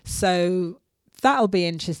 So that'll be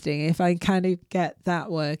interesting. If I kind of get that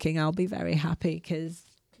working, I'll be very happy, because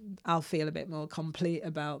I'll feel a bit more complete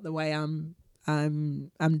about the way I'm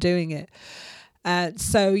doing it.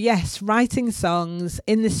 So yes, writing songs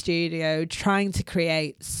in the studio, trying to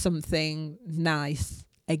create something nice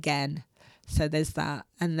again. So there's that.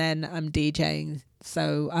 And then I'm DJing.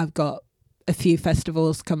 So I've got a few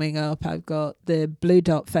festivals coming up. I've got the Blue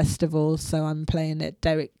Dot Festival, so I'm playing at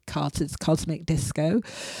Derek Carter's Cosmic Disco.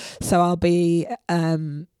 So I'll be,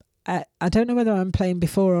 I don't know whether I'm playing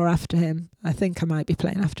before or after him. I think I might be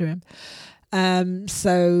playing after him.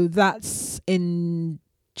 So that's in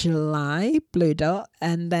July, Blue Dot.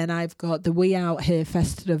 And then I've got the We Out Here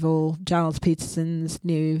Festival, Giles Peterson's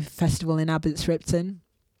new festival in Abbots Ripton.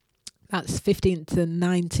 That's 15th and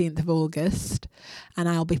 19th of August. And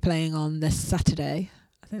I'll be playing on this Saturday.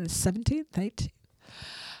 I think it's 17th,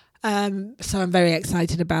 18th. So I'm very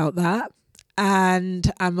excited about that.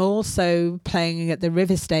 And I'm also playing at the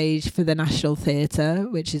River Stage for the National Theatre,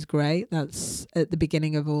 which is great. That's at the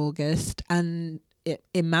beginning of August. And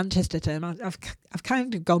in Manchester term, I've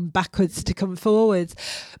kind of gone backwards to come forwards.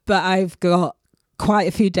 But I've got quite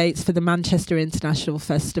a few dates for the Manchester International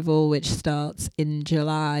Festival, which starts in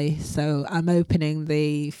July. So I'm opening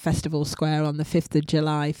the Festival Square on the 5th of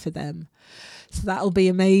July for them. So that'll be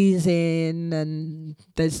amazing. And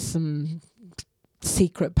there's some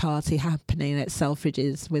secret party happening at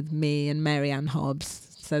Selfridges with me and Mary Ann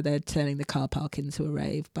Hobbs. So they're turning the car park into a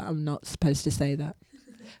rave, but I'm not supposed to say that.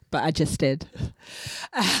 But I just did.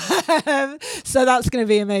 So that's going to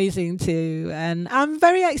be amazing too. And I'm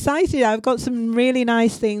very excited. I've got some really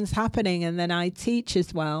nice things happening. And then I teach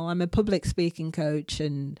as well. I'm a public speaking coach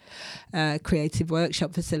and creative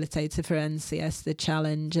workshop facilitator for NCS, The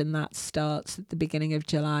Challenge. And that starts at the beginning of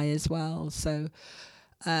July as well. So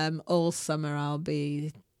all summer I'll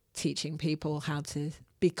be teaching people how to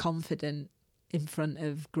be confident in front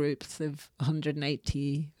of groups of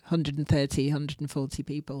 180, 130, 140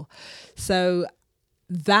 people. So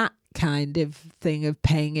that kind of thing of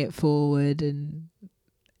paying it forward and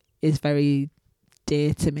is very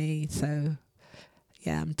dear to me. So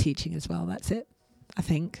yeah, I'm teaching as well. That's it, I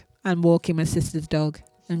think. And walking my sister's dog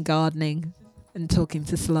and gardening and talking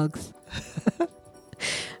to slugs.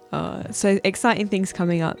 So exciting things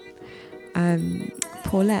coming up.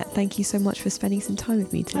 Paulette, thank you so much for spending some time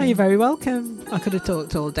with me today. Oh, you're very welcome. I could have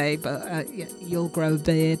talked all day, but you'll grow a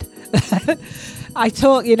beard. I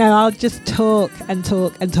talk, I'll just talk and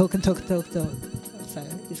talk and talk and talk and talk and talk. So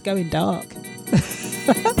it's going dark.